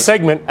a great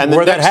segment. And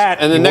wore that hat.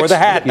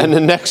 And the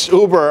next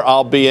Uber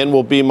I'll be in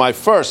will be my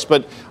first.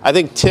 But I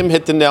think Tim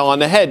hit the nail on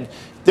the head.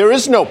 There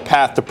is no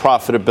path to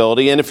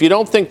profitability, and if you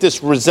don't think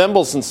this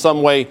resembles in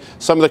some way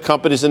some of the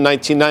companies in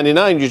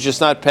 1999, you're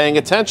just not paying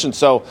attention.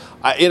 So,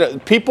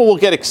 people will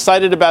get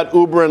excited about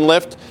Uber and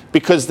Lyft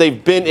because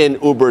they've been in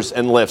Ubers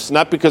and Lyfts,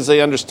 not because they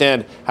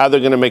understand how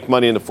they're going to make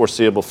money in the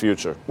foreseeable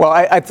future. Well,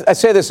 I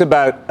say this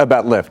about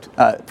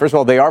Lyft. First of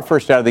all, they are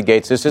first out of the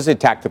gates. This is a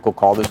tactical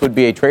call. This would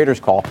be a trader's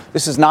call.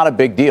 This is not a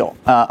big deal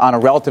on a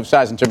relative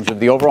size in terms of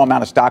the overall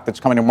amount of stock that's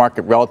coming to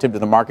market relative to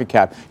the market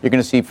cap. You're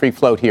going to see free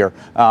float here,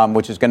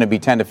 which is going to be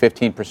 10 to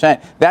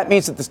 15%. That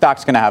means that the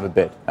stock's going to have a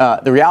bid.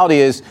 The reality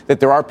is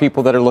that there are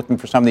people that are looking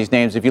for some of these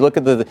names. If you look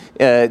at the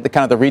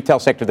kind of the retail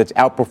sector that's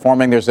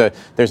outperforming,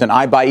 there's an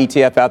iBuy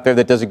ETF out there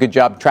that does a good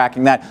job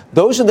tracking that.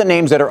 Those are the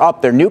names that are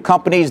up. They're new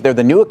companies. They're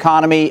the new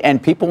economy,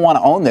 and people want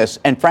to own this.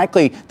 And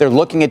frankly, they're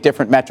looking at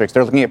different metrics.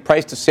 They're looking at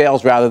price to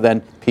sales rather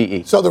than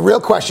PE. So the real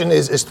question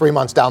is 3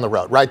 months down the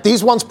road, right?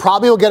 These ones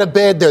probably will get a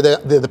bid. They're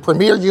the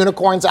premier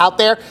unicorns out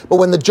there. But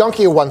when the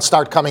junkier ones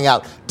start coming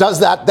out, does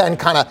that then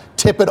kind of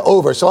tip it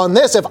over? So on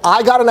this, if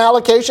I got an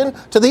allocation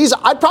to these,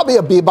 I'd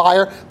probably be a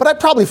buyer, but I'd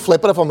probably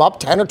flip it if I'm up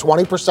 10 or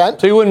 20%.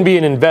 So you wouldn't be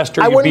an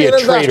investor, you'd be a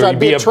trader, you'd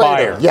be a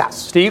buyer. Yes.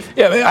 Steve?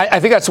 Yeah, I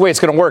think that's the way it's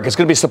going to work. It's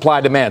going to be supply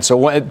demand. So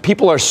when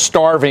people are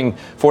starving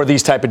for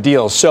these type of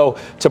deals. So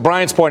to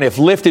Brian's point, if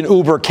Lyft and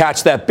Uber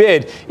catch that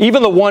bid,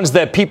 even the ones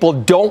that people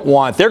don't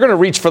want, they're going to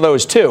reach for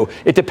those too.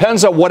 It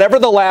depends on whatever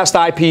the last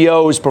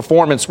IPO's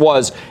performance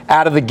was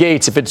out of the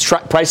gates. If it's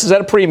prices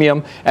at a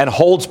premium and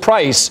holds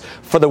price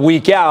for the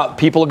week out,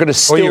 people are going to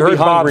still be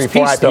hungry for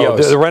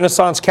IPOs. The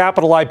Renaissance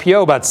Capital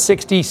IPO, about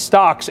 60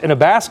 stocks in a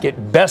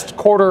basket, best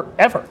quarter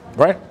ever.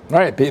 Right.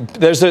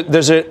 There's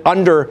an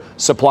under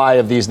supply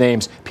of these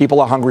names.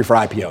 People are hungry for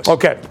IPOs.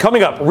 Okay,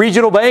 coming up,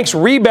 regional banks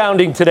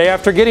rebounding today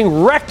after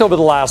getting wrecked over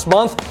the last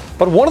month.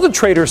 But one of the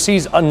traders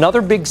sees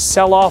another big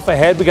sell-off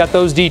ahead. We got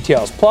those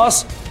details.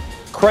 Plus,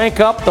 crank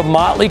up the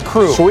motley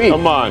crew. Sweet.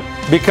 Come on.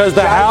 Because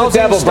the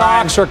housing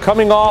stocks are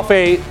coming off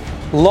a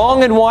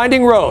long and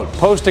winding road,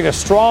 posting a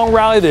strong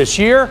rally this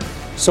year.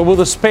 So will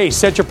the space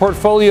set your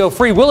portfolio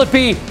free? Will it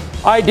be,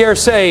 I dare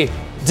say,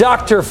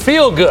 Dr.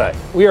 Feelgood?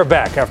 We are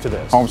back after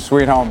this. Home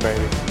sweet home,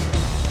 baby.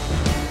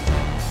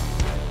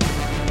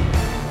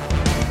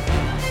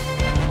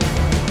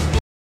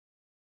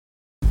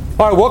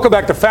 All right, welcome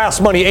back to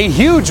Fast Money. A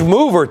huge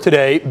mover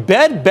today,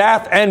 Bed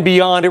Bath &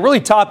 Beyond. It really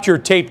topped your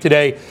tape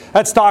today.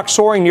 That stock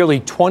soaring nearly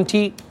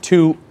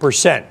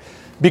 22%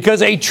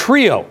 because a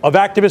trio of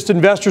activist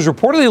investors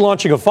reportedly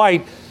launching a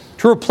fight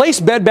to replace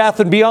Bed Bath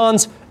 &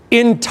 Beyond's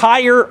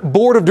entire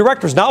board of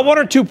directors. Not one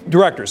or two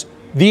directors,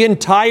 the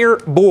entire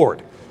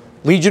board.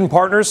 Legion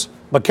Partners,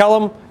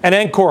 McKellum, and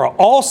Ancora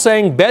all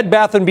saying Bed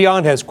Bath &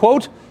 Beyond has,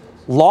 quote,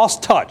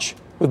 lost touch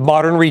with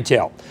modern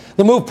retail.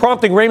 The move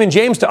prompting Raymond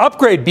James to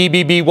upgrade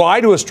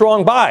BBBY to a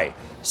strong buy,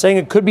 saying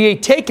it could be a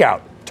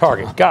takeout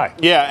Target. Guy.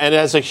 Yeah, and it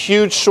has a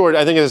huge short.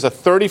 I think it has a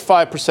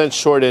 35%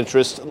 short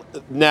interest.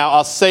 Now,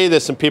 I'll say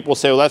this, and people will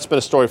say, well, that's been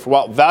a story for a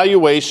while.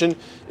 Valuation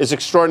is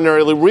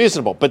extraordinarily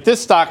reasonable. But this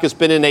stock has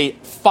been in a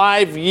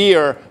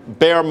 5-year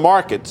bear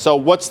market. So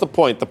what's the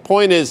point? The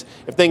point is,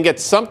 if they can get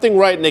something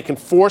right and they can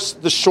force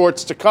the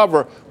shorts to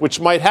cover,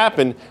 which might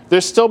happen,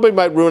 there's still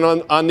might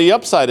ruin on the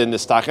upside in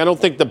this stock. I don't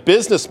think the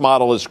business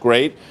model is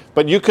great,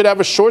 but you could have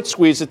a short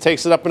squeeze that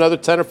takes it up another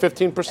 10 or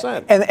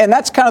 15%. And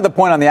that's kind of the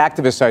point on the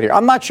activist side here.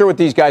 I'm not sure what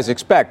these guys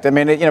expect. I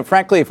mean,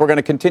 frankly, if we're going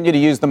to continue to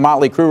use the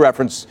Motley Crue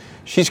reference,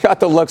 she's got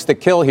the looks to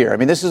kill here. I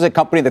mean, this is a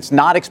company that's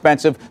not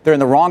expensive. They're in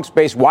the wrong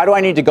space. Why do I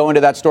need to go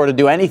into that store to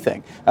do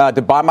anything?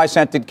 To buy my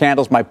scented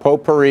candles, my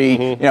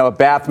potpourri, a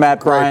bath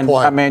mat, Brian?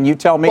 Point. I mean, you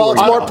tell me. Well,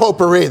 it's more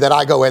potpourri that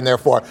I go in there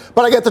for.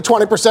 But I get the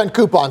 20%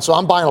 coupon, so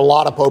I'm buying a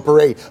lot of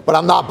potpourri, but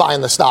I'm not buying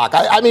the stock.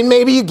 I mean,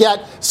 maybe you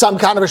get some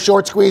kind of a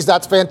short squeeze.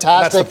 That's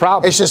fantastic. That's the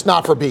problem. It's just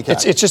not for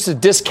BK. It's just a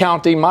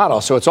discounting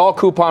model. So it's all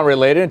coupon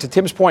related. And to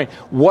Tim's point,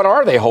 what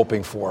are they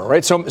hoping for,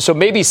 right? So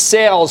maybe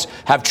sales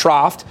have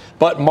troughed,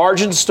 but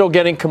margins still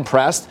getting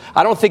compressed.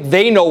 I don't think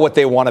they know what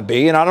they want to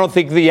be, and I don't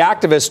think the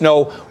activists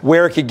know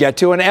where it could get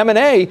to. And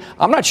M&A,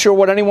 I'm not sure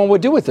what anyone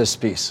would do with this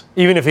piece.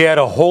 Even if you had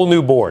a whole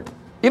new board.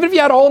 Even if you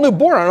had a whole new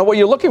board, I don't know what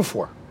you're looking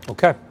for.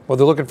 Okay. Well,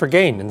 they're looking for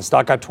gain, and the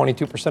stock got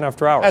 22%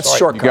 after hours. That's right.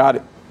 shortcut. You got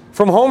it.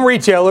 From home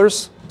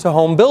retailers to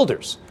home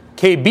builders.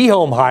 KB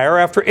Home higher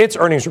after its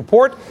earnings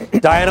report.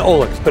 Diana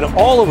Olick's been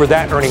all over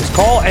that earnings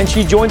call, and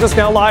she joins us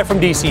now live from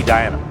D.C.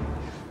 Diana.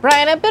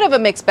 Brian, a bit of a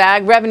mixed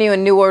bag. Revenue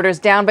and new orders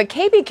down, but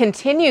KB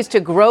continues to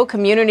grow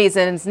communities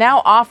and is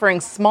now offering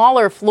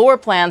smaller floor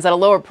plans at a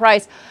lower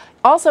price.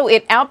 Also,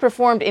 it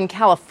outperformed in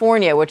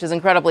California, which is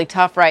incredibly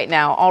tough right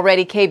now.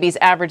 Already, KB's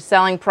average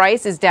selling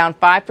price is down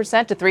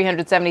 5% to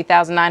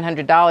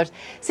 $370,900.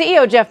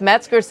 CEO Jeff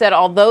Metzger said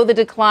although the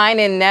decline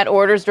in net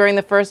orders during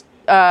the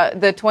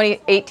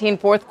 2018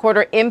 fourth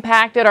quarter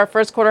impacted our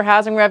first quarter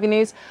housing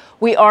revenues,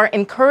 we are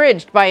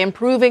encouraged by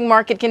improving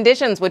market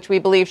conditions, which we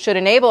believe should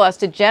enable us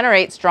to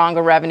generate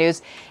stronger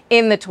revenues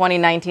in the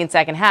 2019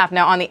 second half.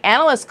 Now, on the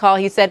analyst call,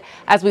 he said,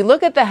 as we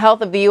look at the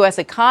health of the U.S.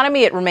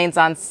 economy, it remains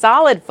on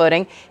solid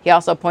footing. He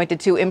also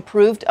pointed to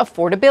improved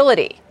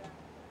affordability.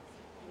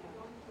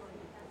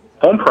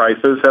 Home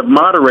prices have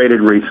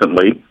moderated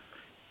recently,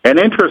 and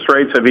interest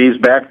rates have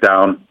eased back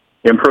down,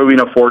 improving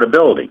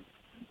affordability.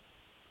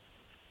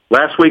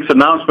 Last week's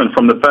announcement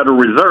from the Federal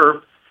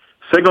Reserve,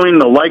 signaling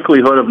the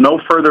likelihood of no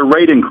further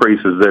rate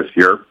increases this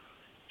year,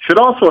 should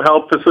also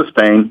help to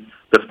sustain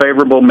the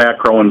favorable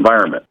macro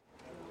environment.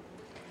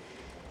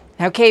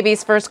 Now,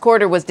 KB's first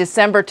quarter was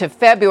December to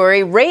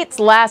February. Rates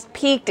last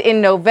peaked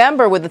in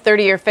November with the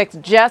 30-year fix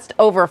just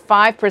over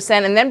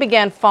 5% and then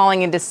began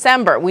falling in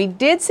December. We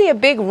did see a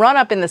big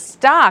run-up in the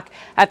stock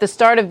at the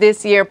start of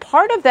this year.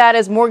 Part of that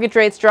is mortgage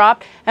rates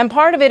dropped, and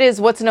part of it is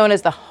what's known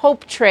as the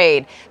hope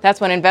trade. That's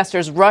when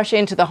investors rush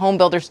into the home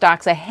builder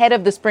stocks ahead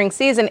of the spring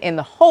season in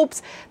the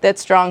hopes that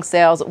strong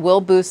sales will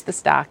boost the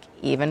stock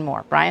even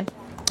more. Brian?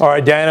 All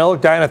right,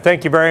 Diana,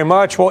 thank you very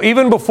much. Well,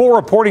 even before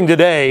reporting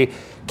today,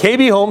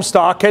 KB Home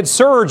stock had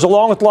surged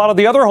along with a lot of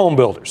the other home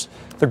builders.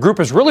 The group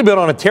has really been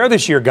on a tear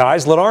this year,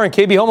 guys. Lennar and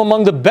KB Home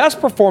among the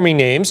best performing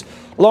names,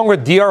 along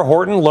with D.R.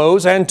 Horton,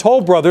 Lowe's, and Toll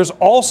Brothers,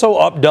 also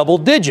up double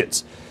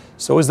digits.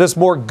 So is this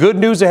more good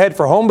news ahead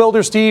for home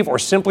builders, Steve, or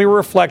simply a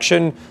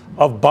reflection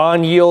of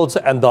bond yields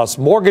and thus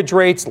mortgage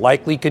rates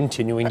likely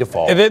continuing to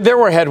fall? There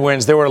were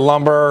headwinds. There were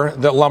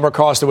the lumber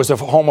cost. There was the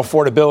home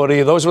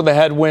affordability. Those were the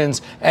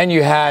headwinds. And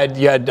you had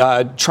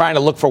trying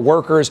to look for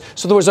workers.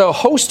 So there was a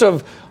host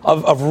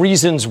of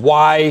reasons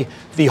why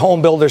the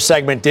home builder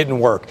segment didn't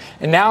work.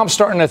 And now I'm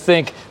starting to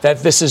think that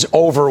this is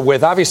over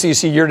with. Obviously, you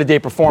see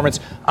year-to-date performance.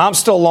 I'm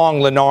still long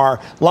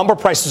Lennar. Lumber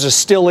prices are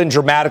still in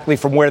dramatically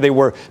from where they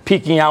were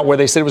peaking out, where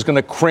they said it was going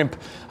to crimp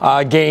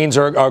gains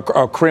or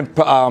crimp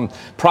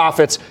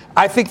profits.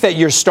 I think that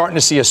you're starting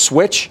to see a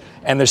switch,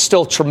 and there's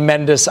still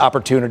tremendous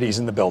opportunities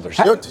in the builders.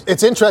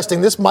 It's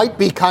interesting. This might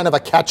be kind of a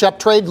catch-up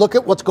trade. Look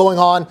at what's going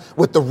on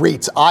with the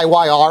REITs.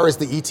 IYR is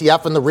the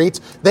ETF and the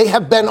REITs. They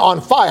have been on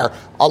fire.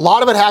 A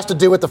lot of it has to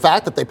do with the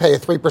fact that they pay a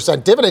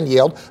 3% dividend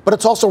yield, but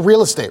it's also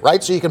real estate,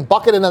 right? So you can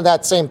bucket into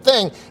that same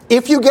thing.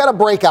 If you get a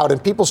breakout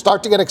and people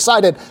start to get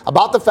excited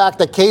about the fact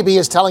that KB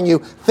is telling you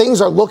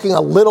things are looking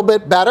a little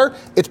bit better,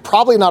 it's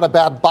probably not a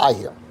bad buy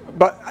here.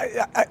 But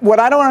what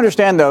I don't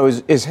understand, though,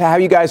 is how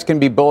you guys can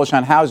be bullish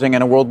on housing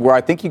in a world where I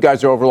think you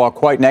guys are overall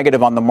quite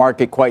negative on the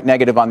market, quite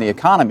negative on the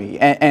economy.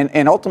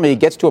 And ultimately, it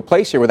gets to a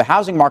place here where the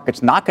housing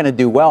market's not going to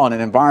do well in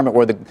an environment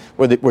where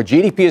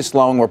GDP is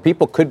slowing, where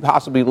people could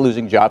possibly be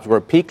losing jobs,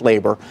 where peak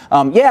labor.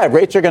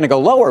 Rates are going to go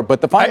lower,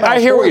 but the fundamental I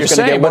hear what you're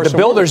saying, but the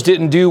builders worse.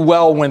 didn't do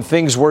well when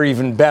things were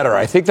even better.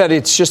 I think that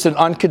it's just an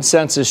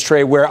unconsensus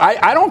trade where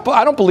I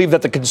don't believe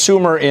that the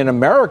consumer in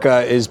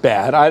America is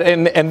bad.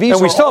 And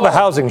we still have a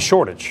housing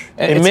shortage.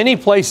 In many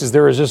places,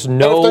 there is just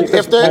no homes.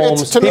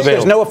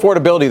 There's no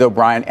affordability, though,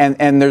 Brian,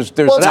 and there's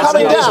well, it's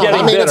coming down.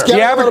 I mean, it's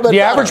getting a little bit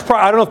better.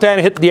 I don't know if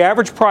Diana hit the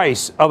average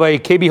price of a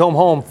KB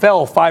home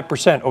fell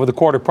 5% over the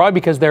quarter, probably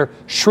because they're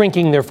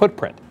shrinking their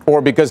footprint,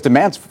 or because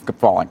demand's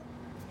falling.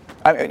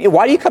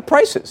 Why do you cut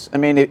prices? I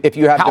mean, if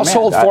you have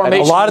household demand,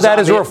 formation, a lot of that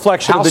is a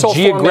reflection of the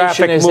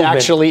geographic is movement.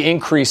 Actually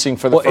increasing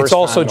for the first time. It's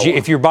also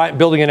if you're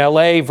building in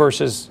LA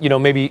versus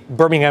maybe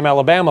Birmingham,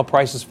 Alabama,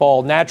 prices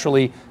fall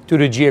naturally due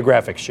to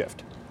geographic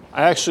shift.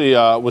 I actually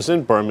was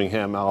in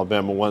Birmingham,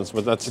 Alabama once,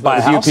 but that's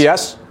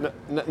UPS.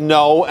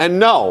 No and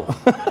no.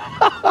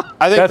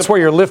 I think that's where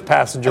your Lyft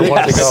passenger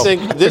wants to go. I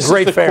think this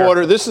is the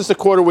quarter. This is the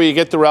quarter where you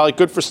get the rally.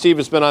 Good for Steve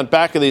has been on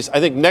back of these. I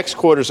think next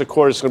quarter is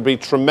going to be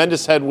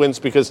tremendous headwinds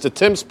because, to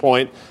Tim's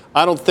point,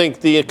 I don't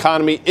think the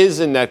economy is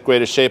in that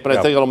great a shape, and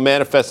I think it'll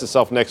manifest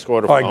itself next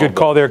quarter. All right, good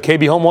call there.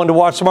 KB Home One to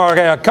watch tomorrow.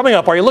 Okay, coming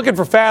up, are you looking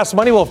for fast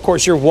money? Well, of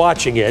course, you're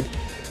watching it.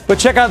 But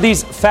check out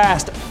these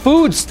fast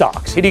food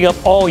stocks heating up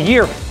all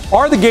year.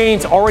 Are the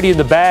gains already in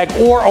the bag,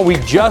 or are we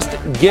just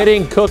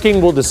getting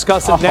cooking? We'll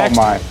discuss it next.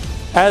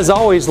 As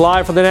always,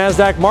 live from the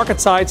NASDAQ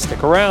market site.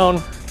 Stick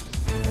around.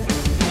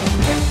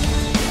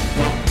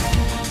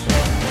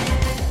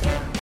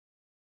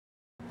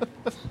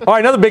 All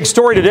right, another big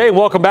story today.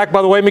 Welcome back,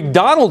 by the way.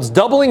 McDonald's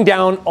doubling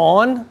down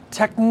on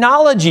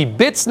technology.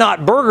 Bits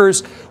Not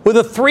Burgers with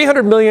a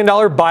 $300 million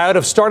buyout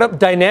of startup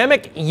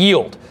Dynamic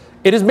Yield.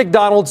 It is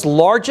McDonald's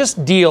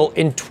largest deal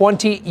in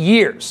 20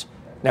 years.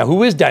 Now,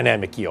 who is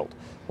Dynamic Yield?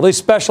 Well, they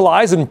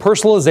specialize in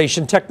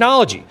personalization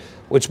technology,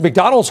 which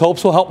McDonald's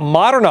hopes will help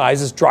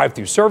modernize its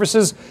drive-thru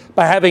services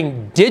by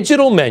having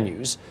digital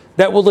menus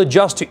that will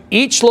adjust to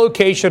each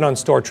location on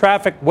store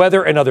traffic,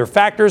 weather, and other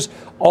factors,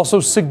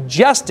 also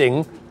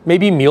suggesting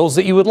maybe meals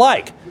that you would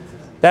like.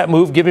 That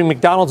move giving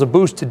McDonald's a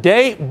boost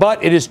today,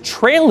 but it is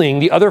trailing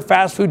the other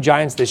fast food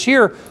giants this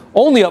year,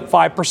 only up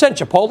 5%.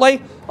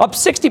 Chipotle up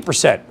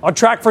 60%, on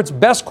track for its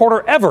best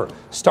quarter ever.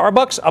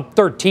 Starbucks up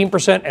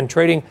 13% and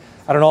trading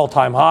at an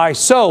all-time high.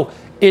 So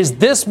is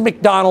this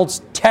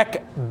McDonald's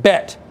tech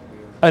bet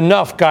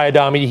enough, Guy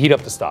Adami, to heat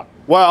up the stock?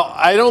 Well,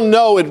 I don't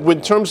know.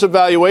 In terms of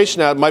valuation,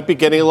 now it might be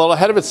getting a little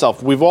ahead of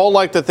itself. We've all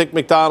liked to think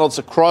McDonald's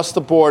across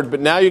the board, but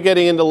now you're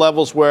getting into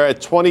levels where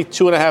at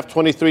 22.5,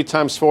 23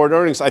 times forward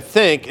earnings, I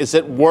think, is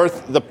it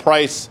worth the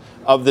price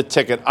of the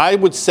ticket? I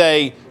would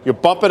say you're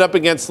bumping up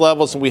against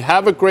levels, and we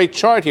have a great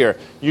chart here.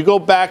 You go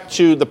back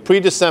to the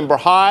pre-December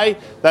high.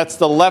 That's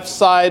the left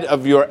side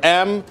of your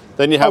M.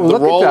 Then you have the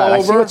rollover.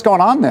 I see what's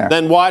going on there.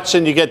 Then watch,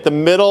 and you get the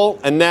middle,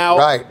 and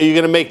now you're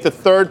going to make the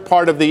third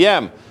part of the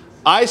M.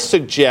 I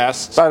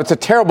suggest. But it's a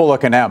terrible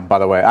looking M, by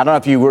the way. I don't know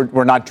if you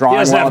were not drawing. He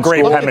doesn't have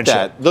great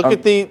penmanship. Look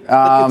at the.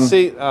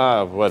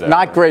 Whatever.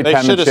 Not great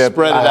penmanship. They should have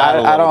spread it out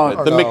a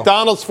little bit. The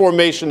McDonald's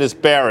formation is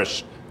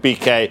bearish.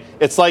 BK.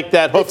 It's like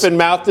that hoof and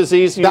mouth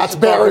disease. That's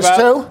bearish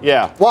too?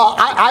 Yeah. Well,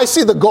 I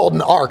see the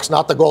golden arcs,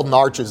 not the golden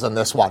arches in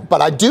this one.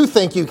 But I do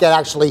think you can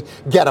actually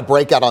get a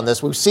breakout on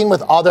this. We've seen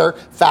with other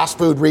fast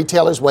food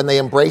retailers when they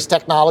embrace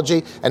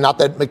technology, and not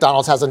that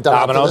McDonald's hasn't done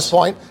it up to this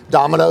point.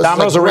 Domino's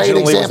is a great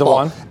example. Was the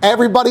one.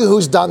 Everybody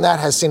who's done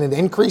that has seen an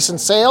increase in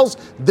sales.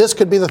 This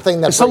could be the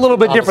thing that's a little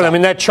bit different. I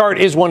mean, that chart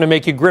is one to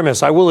make you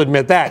grimace. I will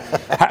admit that.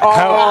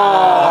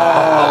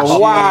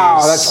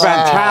 Wow, that's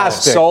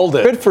fantastic. Sold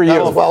it. Good for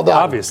you. Well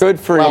done. Obviously.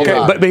 Good for you.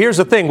 Okay, but here's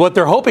the thing. What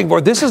they're hoping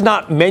for, this is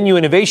not menu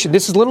innovation.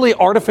 This is literally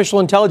artificial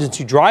intelligence.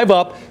 You drive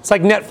up. It's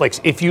like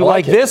Netflix. If you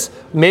like this,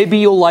 maybe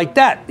you'll like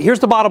that. Here's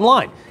the bottom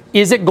line.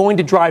 Is it going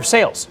to drive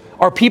sales?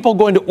 Are people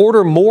going to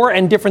order more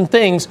and different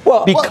things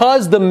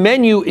because the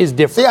menu is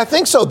different? See, I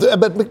think so.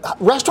 But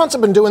restaurants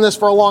have been doing this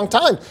for a long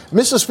time.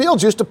 Mrs.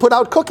 Fields used to put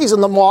out cookies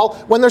in the mall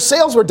when their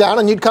sales were down,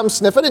 and you'd come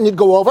sniff it and you'd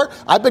go over.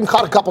 I've been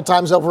caught a couple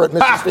times over at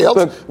Mrs.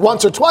 Fields,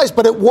 once or twice,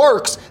 but it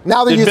works.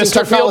 Now they're using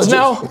Mr. technology. Fields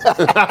now? Look,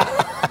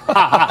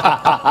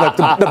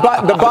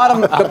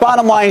 the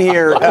bottom line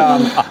here.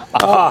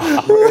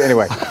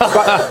 Anyway,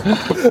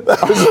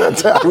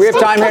 do we have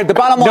time here? The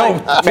bottom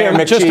line, Mayor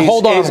McCheese, just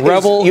hold on.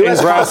 Revel in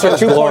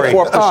Grasso's glory.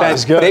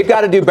 2.4%. They've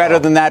got to do better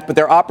than that, but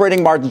their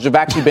operating margins have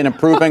actually been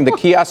improving. The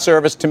kiosk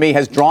service, to me,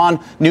 has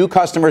drawn new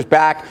customers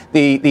back.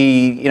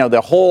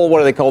 The whole, what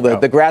do they call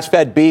the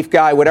grass-fed beef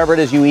guy, whatever it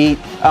is you eat,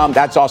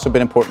 that's also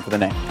been important for the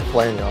name.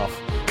 Playing you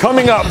off.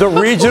 Coming up, the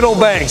regional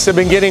banks have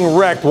been getting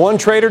wrecked. One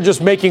trader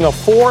just making a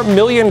 $4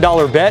 million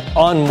bet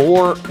on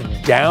more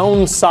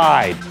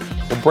downside.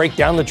 We'll break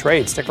down the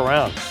trade. Stick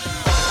around.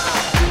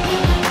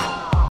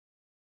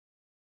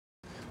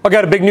 I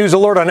got a big news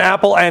alert on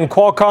Apple and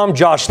Qualcomm.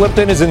 Josh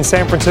Lipton is in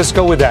San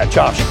Francisco with that.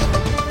 Josh.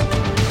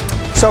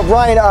 So,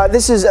 Brian,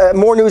 this is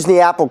more news in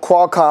the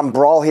Apple-Qualcomm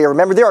brawl here.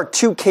 Remember, there are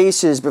two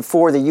cases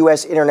before the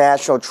U.S.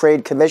 International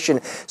Trade Commission.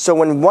 So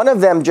when one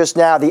of them just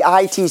now, the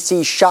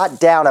ITC shot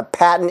down a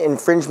patent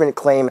infringement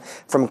claim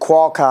from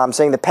Qualcomm,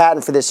 saying the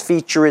patent for this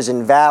feature is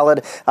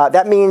invalid.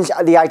 That means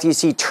the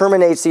ITC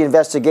terminates the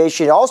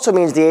investigation. It also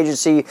means the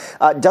agency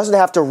doesn't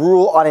have to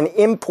rule on an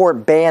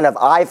import ban of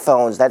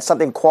iPhones. That's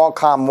something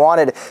Qualcomm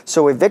wanted.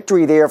 So a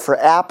victory there for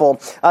Apple.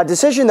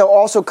 Decision, though,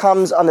 also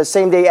comes on the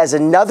same day as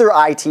another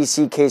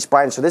ITC case,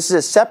 Brian. So this is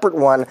a separate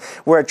one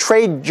where a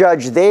trade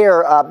judge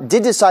there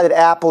did decide that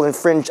Apple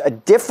infringed a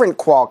different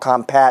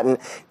Qualcomm patent.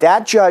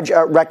 That judge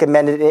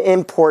recommended an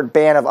import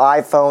ban of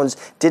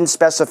iPhones, didn't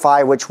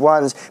specify which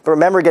ones. But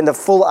remember, again, the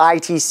full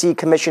ITC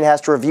commission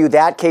has to review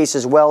that case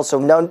as well. So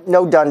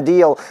no done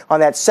deal on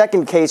that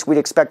second case. We'd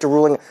expect a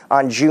ruling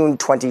on June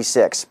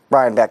 26.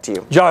 Brian, back to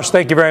you. Josh,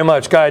 thank you very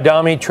much. Guy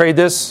Adami, trade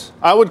this?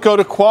 I would go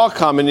to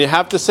Qualcomm, and you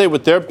have to say,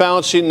 with their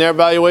balance sheet and their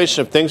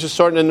valuation, if things are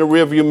starting in the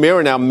rearview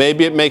mirror now,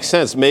 maybe it makes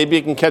sense. Maybe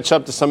it can catch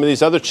up to some of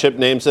these other chip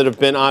names that have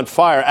been on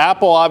fire.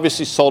 Apple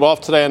obviously sold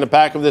off today on the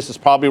back of this. It's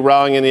probably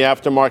rallying in the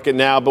aftermarket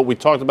now, but we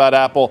talked about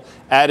Apple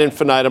ad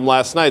infinitum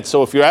last night.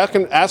 So if you're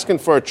asking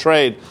for a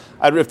trade,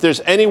 if there's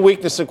any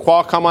weakness in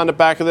Qualcomm on the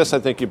back of this, I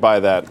think you buy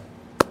that.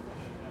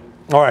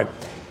 All right.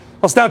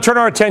 Let's now turn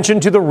our attention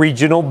to the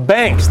regional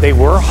banks. They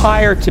were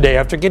higher today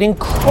after getting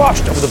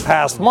crushed over the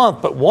past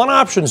month, but one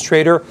options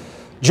trader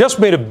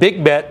just made a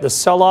big bet the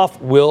sell-off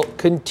will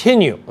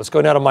continue. Let's go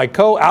now to Mike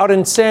Coe out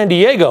in San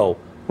Diego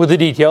with the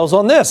details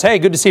on this. Hey,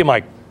 good to see you,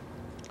 Mike.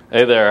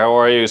 Hey there, how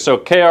are you? So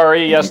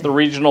KRE, yes, the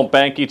regional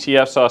bank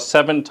ETF saw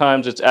 7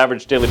 times its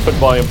average daily put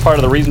volume. Part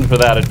of the reason for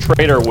that, a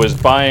trader was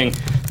buying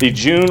the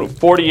June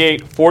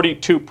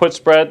 48-42 put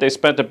spread. They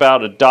spent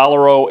about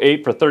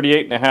 $1.08 for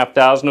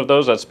 38,500 of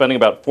those. That's spending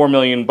about $4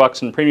 million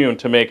in premium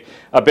to make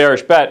a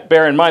bearish bet.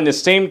 Bear in mind,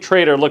 this same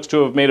trader looks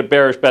to have made a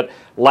bearish bet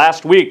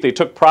last week. They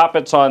took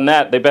profits on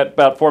that. They bet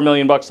about $4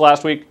 million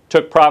last week,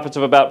 took profits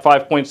of about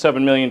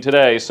 $5.7 million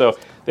today. So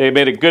they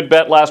made a good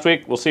bet last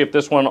week. We'll see if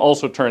this one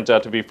also turns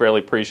out to be fairly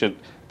prescient,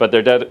 but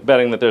they're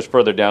betting that there's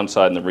further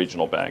downside in the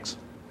regional banks.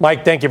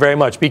 Mike, thank you very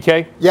much.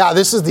 BK? Yeah,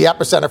 this is the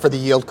epicenter for the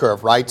yield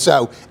curve, right?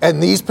 So,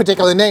 and these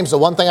particular names, the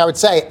one thing I would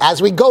say,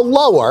 as we go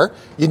lower,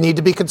 you need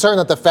to be concerned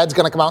that the Fed's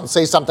going to come out and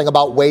say something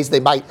about ways they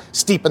might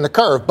steepen the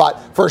curve. But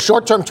for a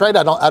short-term trade,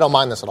 I don't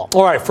mind this at all.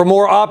 All right, for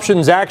more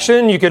options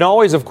action, you can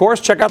always, of course,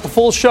 check out the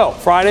full show.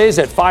 Fridays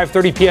at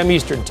 5:30 p.m.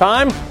 Eastern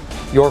Time.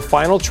 Your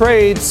final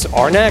trades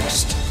are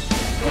next.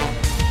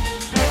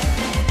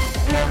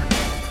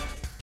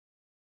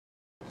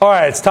 All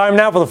right, it's time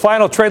now for the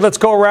final trade. Let's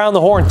go around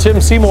the horn.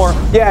 Tim Seymour.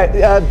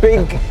 Yeah,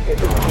 big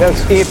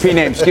EFP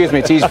name. Excuse me.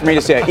 It's easy for me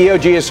to say.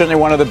 EOG is certainly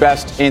one of the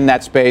best in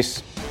that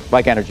space,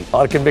 like energy. A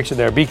lot of conviction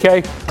there.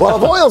 BK? Well,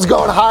 if oil's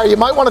going higher, you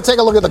might want to take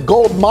a look at the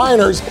gold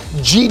miners,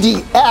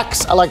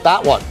 GDX. I like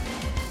that one.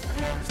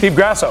 Steve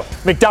Grasso.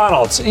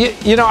 McDonald's.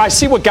 You know, I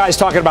see what Guy's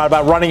talking about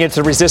running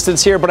into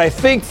resistance here, but I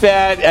think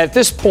that at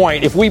this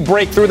point, if we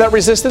break through that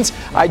resistance,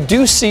 I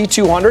do see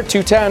 200,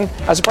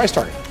 210 as a price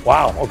target.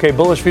 Wow. Okay,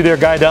 bullish view there,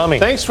 Guy Adami.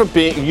 Thanks for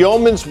being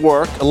yeoman's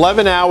work.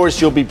 11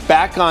 hours, you'll be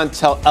back on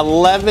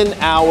 11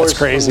 hours That's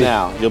crazy. from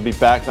now. You'll be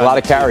back on a lot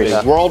of carries.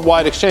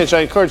 Worldwide exchange.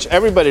 I encourage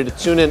everybody to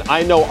tune in.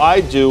 I know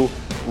I do.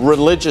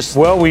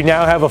 Religiously. Well, we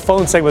now have a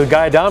phone segment with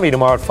Guy Adami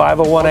tomorrow at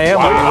 5:01 a.m.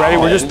 Wow. Are you ready?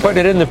 We're just putting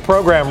it in the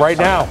program right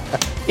now.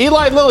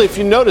 Eli Lilly, if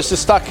you notice, this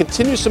stock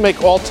continues to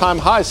make all-time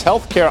highs.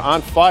 Healthcare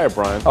on fire,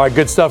 Brian. All right,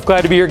 good stuff.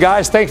 Glad to be here,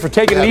 guys. Thanks for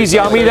taking it easy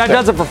on me. That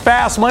does it for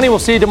Fast Money. We'll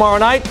see you tomorrow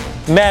night.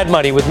 Mad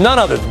Money with none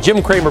other than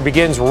Jim Cramer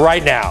begins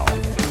right now.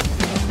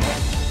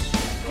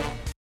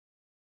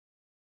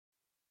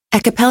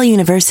 At Capella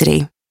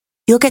University,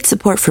 you'll get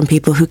support from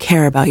people who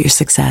care about your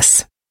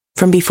success.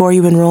 From before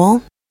you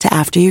enroll to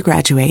after you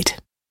graduate.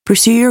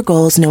 Pursue your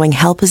goals knowing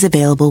help is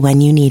available when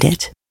you need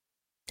it.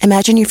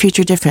 Imagine your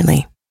future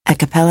differently at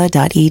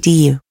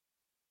capella.edu.